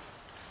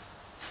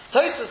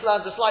 Tosfos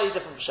learns a slightly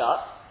different pshat.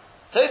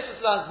 Tosfos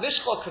learns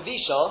mishchat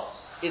kavisha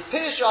is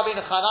Pirish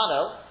Rabbeinu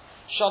Chananel.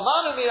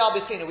 Shamanu mi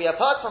Rabbi Sina. We have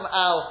heard from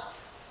our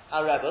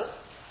Rebbes.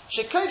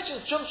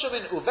 Shekoshin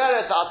shumshumin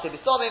uveret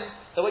va'ativisomim.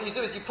 So what you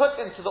do is you put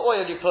into the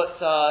oil, you put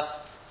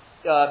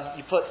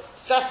you put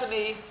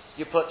sesame,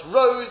 you put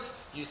rose,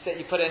 you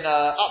put in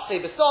upsay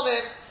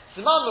besomim,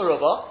 siman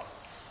merubah.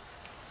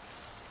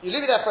 You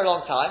leave it there for a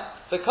long time.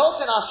 The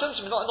kolten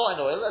ashumshim, not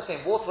in oil, let's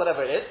say in water,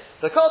 whatever it is.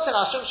 The kolten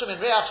ashumshim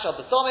in reach shel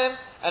besomim,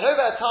 and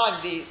over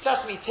time the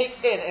sesame takes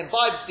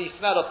imbibes the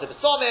smell of the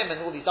besomim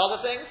and all these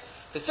other things.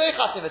 Then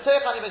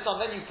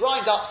you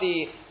grind up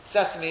the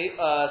sesame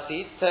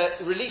seeds to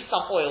release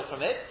some oil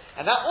from it,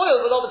 and that oil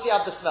will obviously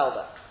have the smell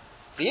there.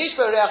 The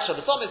yishbo reach shel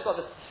besomim has got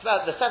the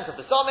smell, the scent of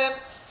besomim.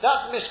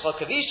 That's mishcha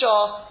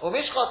kavisha or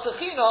mishcha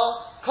tzechina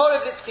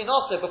korev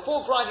litzchinosa.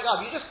 Before grinding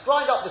up, you just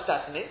grind up the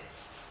sesame.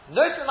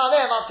 Notim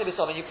aleim upte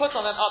besomim. You put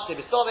on them upte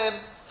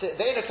besomim. The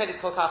inoculated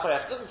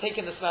kokafrech doesn't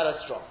take in the smell as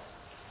strong.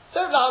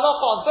 So the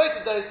halacha on both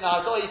of those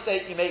now, you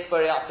say you make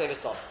bari upte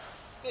besomim.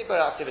 You make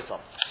bari upte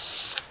besomim.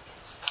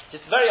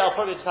 Just I'll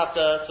probably just have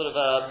to sort of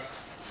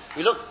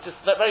we look just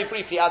very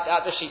briefly at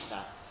the sheet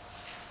now.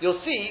 You'll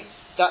see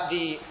that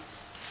the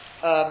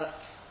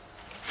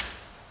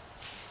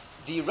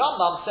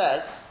Rambam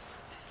says,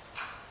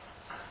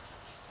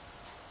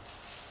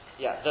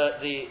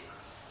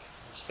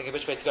 just thinking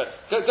which way to go.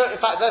 In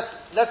fact,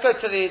 let's go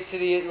to the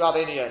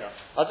Rabbeinu Yonah.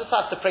 I'll just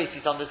have to praise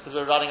on this because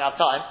we're running out of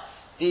time.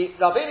 The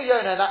Rabbeinu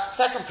Yonah, in that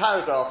second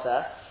paragraph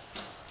there,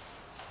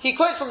 he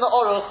quotes from the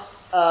Aruch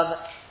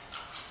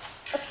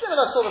a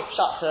similar sort of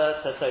pshat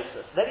to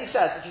Tosfos. Then he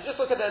says, if you just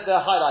look at the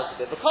highlights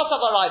of it, because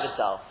of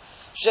Arayvasal,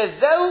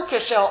 shezeu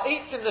keshel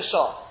eitzim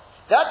l'shon.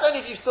 That's only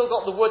if you've still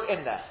got the wood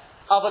in there.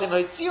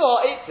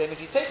 If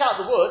you take out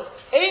the wood,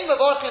 you only make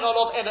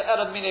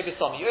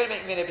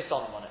mine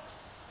b'somim on it.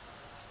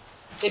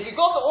 If you've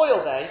got the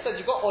oil there, he says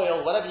you've got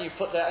oil, whatever you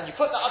put there, and you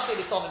put the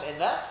upsay b'somim in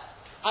there,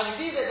 and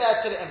you leave it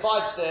there till it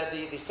imbibes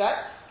the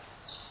scent.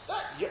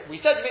 We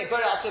said you make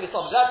very upsay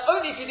b'somim. That's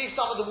only if you leave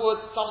some of the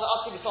wood, some of the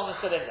upsay b'somim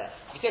still in there.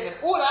 If you take them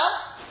all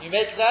out, you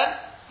make them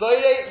bore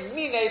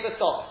mine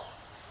b'somim.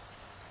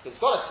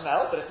 It's got a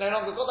smell, but it's no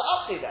longer got the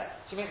upsay there.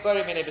 So you make bore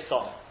mine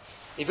b'somim.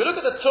 If you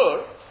look at the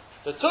Tur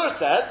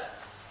says,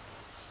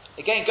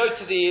 again, go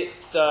to the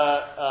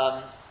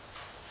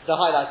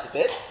highlighted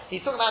bit.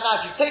 He's talking about now.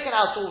 If you've taken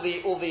out all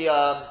the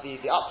upsay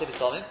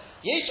b'somim,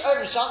 yesh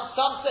omer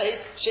some say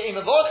she'im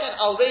avorchen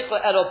al reicha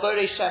ero bore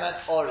shemen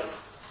ori.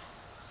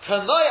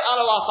 Kanoi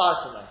alo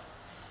afarsamen.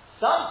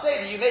 Some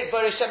say that you make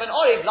bore shemen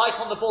ori like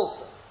on the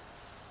balsa,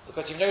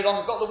 because you've no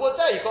longer got the wood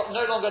there. You've got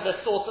no longer the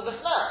source of the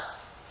smell.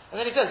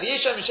 And then he says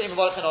yesh omer she'im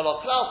avorchen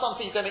al klal. Some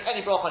say you don't make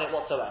any broch on it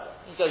whatsoever.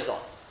 He goes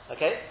on.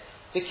 Okay.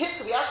 The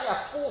kitzur, we actually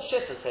have 4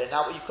 shittas here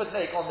now that you could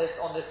make on this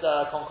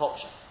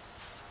concoction.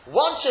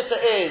 One shitta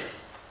is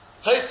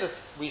Tosfos.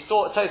 We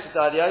saw Tosfos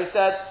earlier. He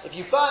said if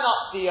you burn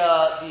up the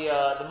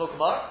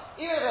mugmar,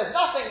 even if there's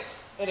nothing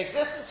in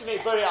existence, you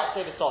make buri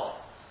upsay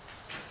b'somim.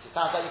 It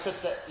sounds like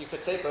you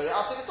could say buri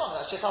upsay b'somim.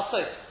 That's shitta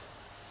Tosfos.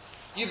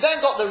 You've then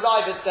got the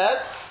Rai that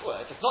says, well,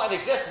 if it's not in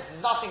existence,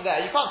 there's nothing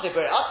there. You can't say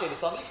buri upsay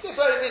b'somim. You can say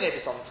buri mineh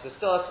b'somim because there's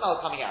still a smell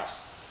coming out.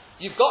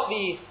 You've got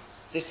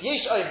this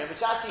yesh omer, which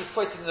actually is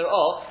quoted in the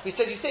Ra'ah, we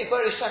said you say bore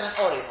shemen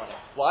orim on it.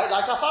 Why?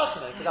 Like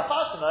afarsamen. Because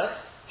afarsamen,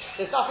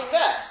 there's nothing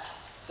there.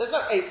 There's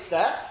no eights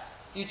there.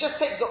 You just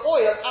take the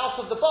oil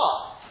out of the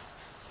bar.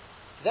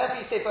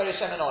 Therefore you say bore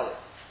shemen orim.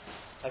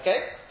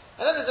 Okay?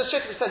 And then there's a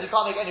shit which says you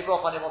can't make any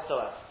broch on it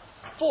whatsoever.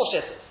 4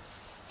 shittas.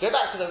 Go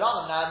back to the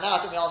Rambam now. Now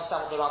I think we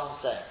understand what the Rambam's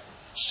saying.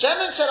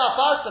 Shemen shel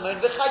afarsamen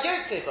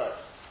v'chayot sefot.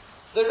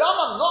 The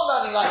Rambam's not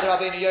learning like the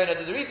Rabbeinu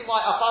Yonah. The reason why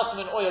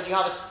afarsamen oil you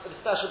have a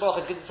special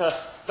bracha is because it's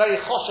a very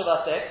choshev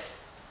thing.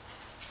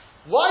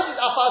 Why does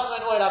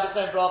afarsamen oil have its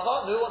own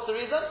bracha? What's the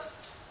reason?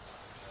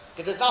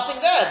 Because there's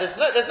nothing there.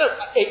 There's no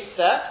eights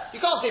there.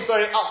 You can't say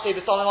bury upsay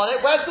b'somim on it.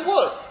 Where's the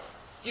wood?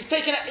 You've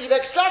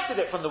extracted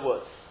it from the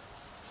wood.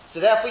 So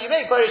therefore you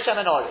make bury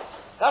shemen oil.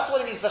 That's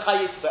what it means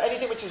v'chayit. But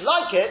anything which is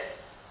like it,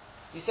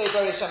 you say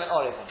bury shemen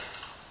oil on it.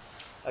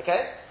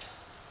 Okay?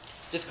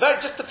 Just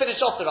to finish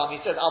off the Ram, he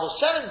says, "Avol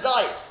shemen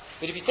zayit."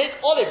 But if you take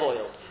olive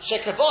oil,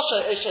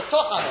 shekavosha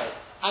shetochano,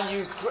 and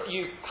you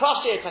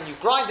crush it and you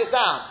grind it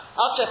down,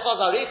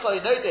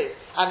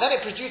 and then it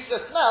produces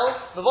a smell,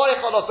 you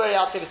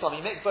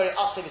make buri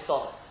upsay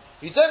b'somim.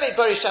 You don't make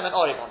buri shemen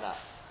orim on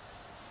that.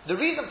 The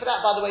reason for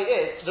that, by the way,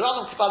 is the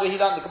Rambam, by the way, he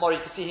learned the Gemara.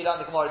 You can see he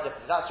learned the Gemara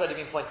differently. That's already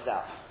been pointed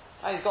out,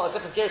 and he's got a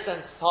different Gerson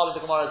part of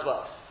the Gemara as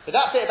well. But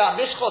that bit about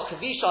mishchot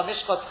kavisha,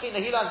 mishchot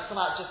tzchina, he learns from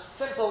that just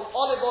simple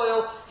olive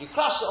oil. You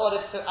crush the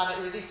olive and it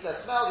releases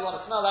a smell. You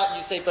want to smell that,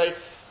 and you say buri.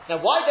 Now,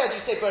 why don't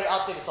you say buri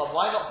upsay b'somim?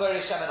 Why not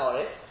buri shemen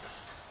orim?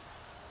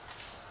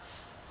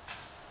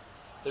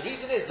 The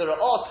reason is the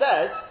Ra'ah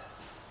says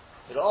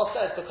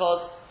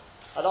because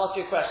I'll ask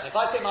you a question. If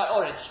I take my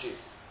orange,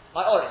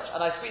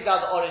 and I squeeze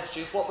out the orange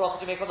juice, what bracha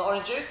do you make on the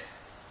orange juice?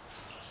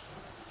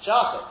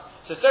 Shachar.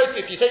 So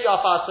if you take your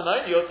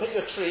afarsamen, you take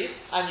your tree,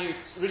 and you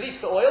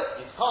release the oil,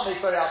 you can't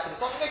make buri upsay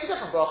b'somim, you make a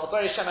different bracha,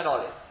 buri shemen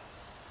orim.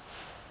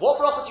 What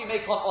bracha do you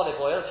make on olive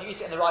oil? If you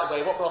eat it in the right way,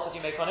 what bracha do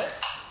you make on it?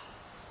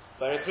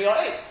 Buri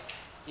priyah,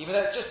 even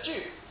though it's just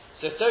juice.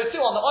 So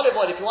too on the olive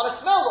oil, if you want to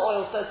smell the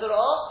oil, says the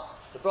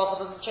Ra'ah, the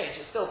bracha doesn't change.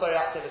 It's still very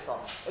up to this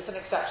on. It's an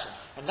exception.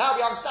 And now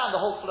we understand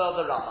the whole flow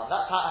of the Rambam.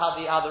 That's how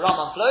the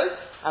Rambam flows.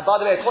 And by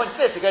the way, according to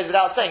this, it goes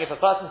without saying, if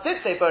a person did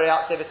say Buri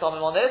up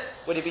Sevisomim on this,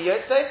 would he be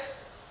Yotzei?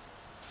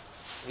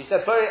 If you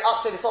said Buri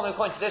up Sevisomim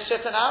according to this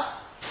shitta now,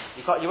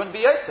 you wouldn't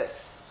be Yotzei.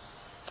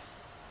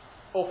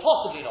 Or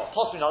possibly not.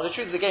 The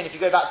truth is, again, if you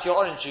go back to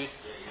your orange juice,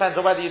 depends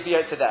on whether you'd be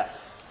Yotzei there.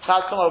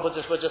 We'll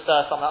just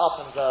sum that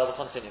up and we'll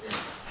continue.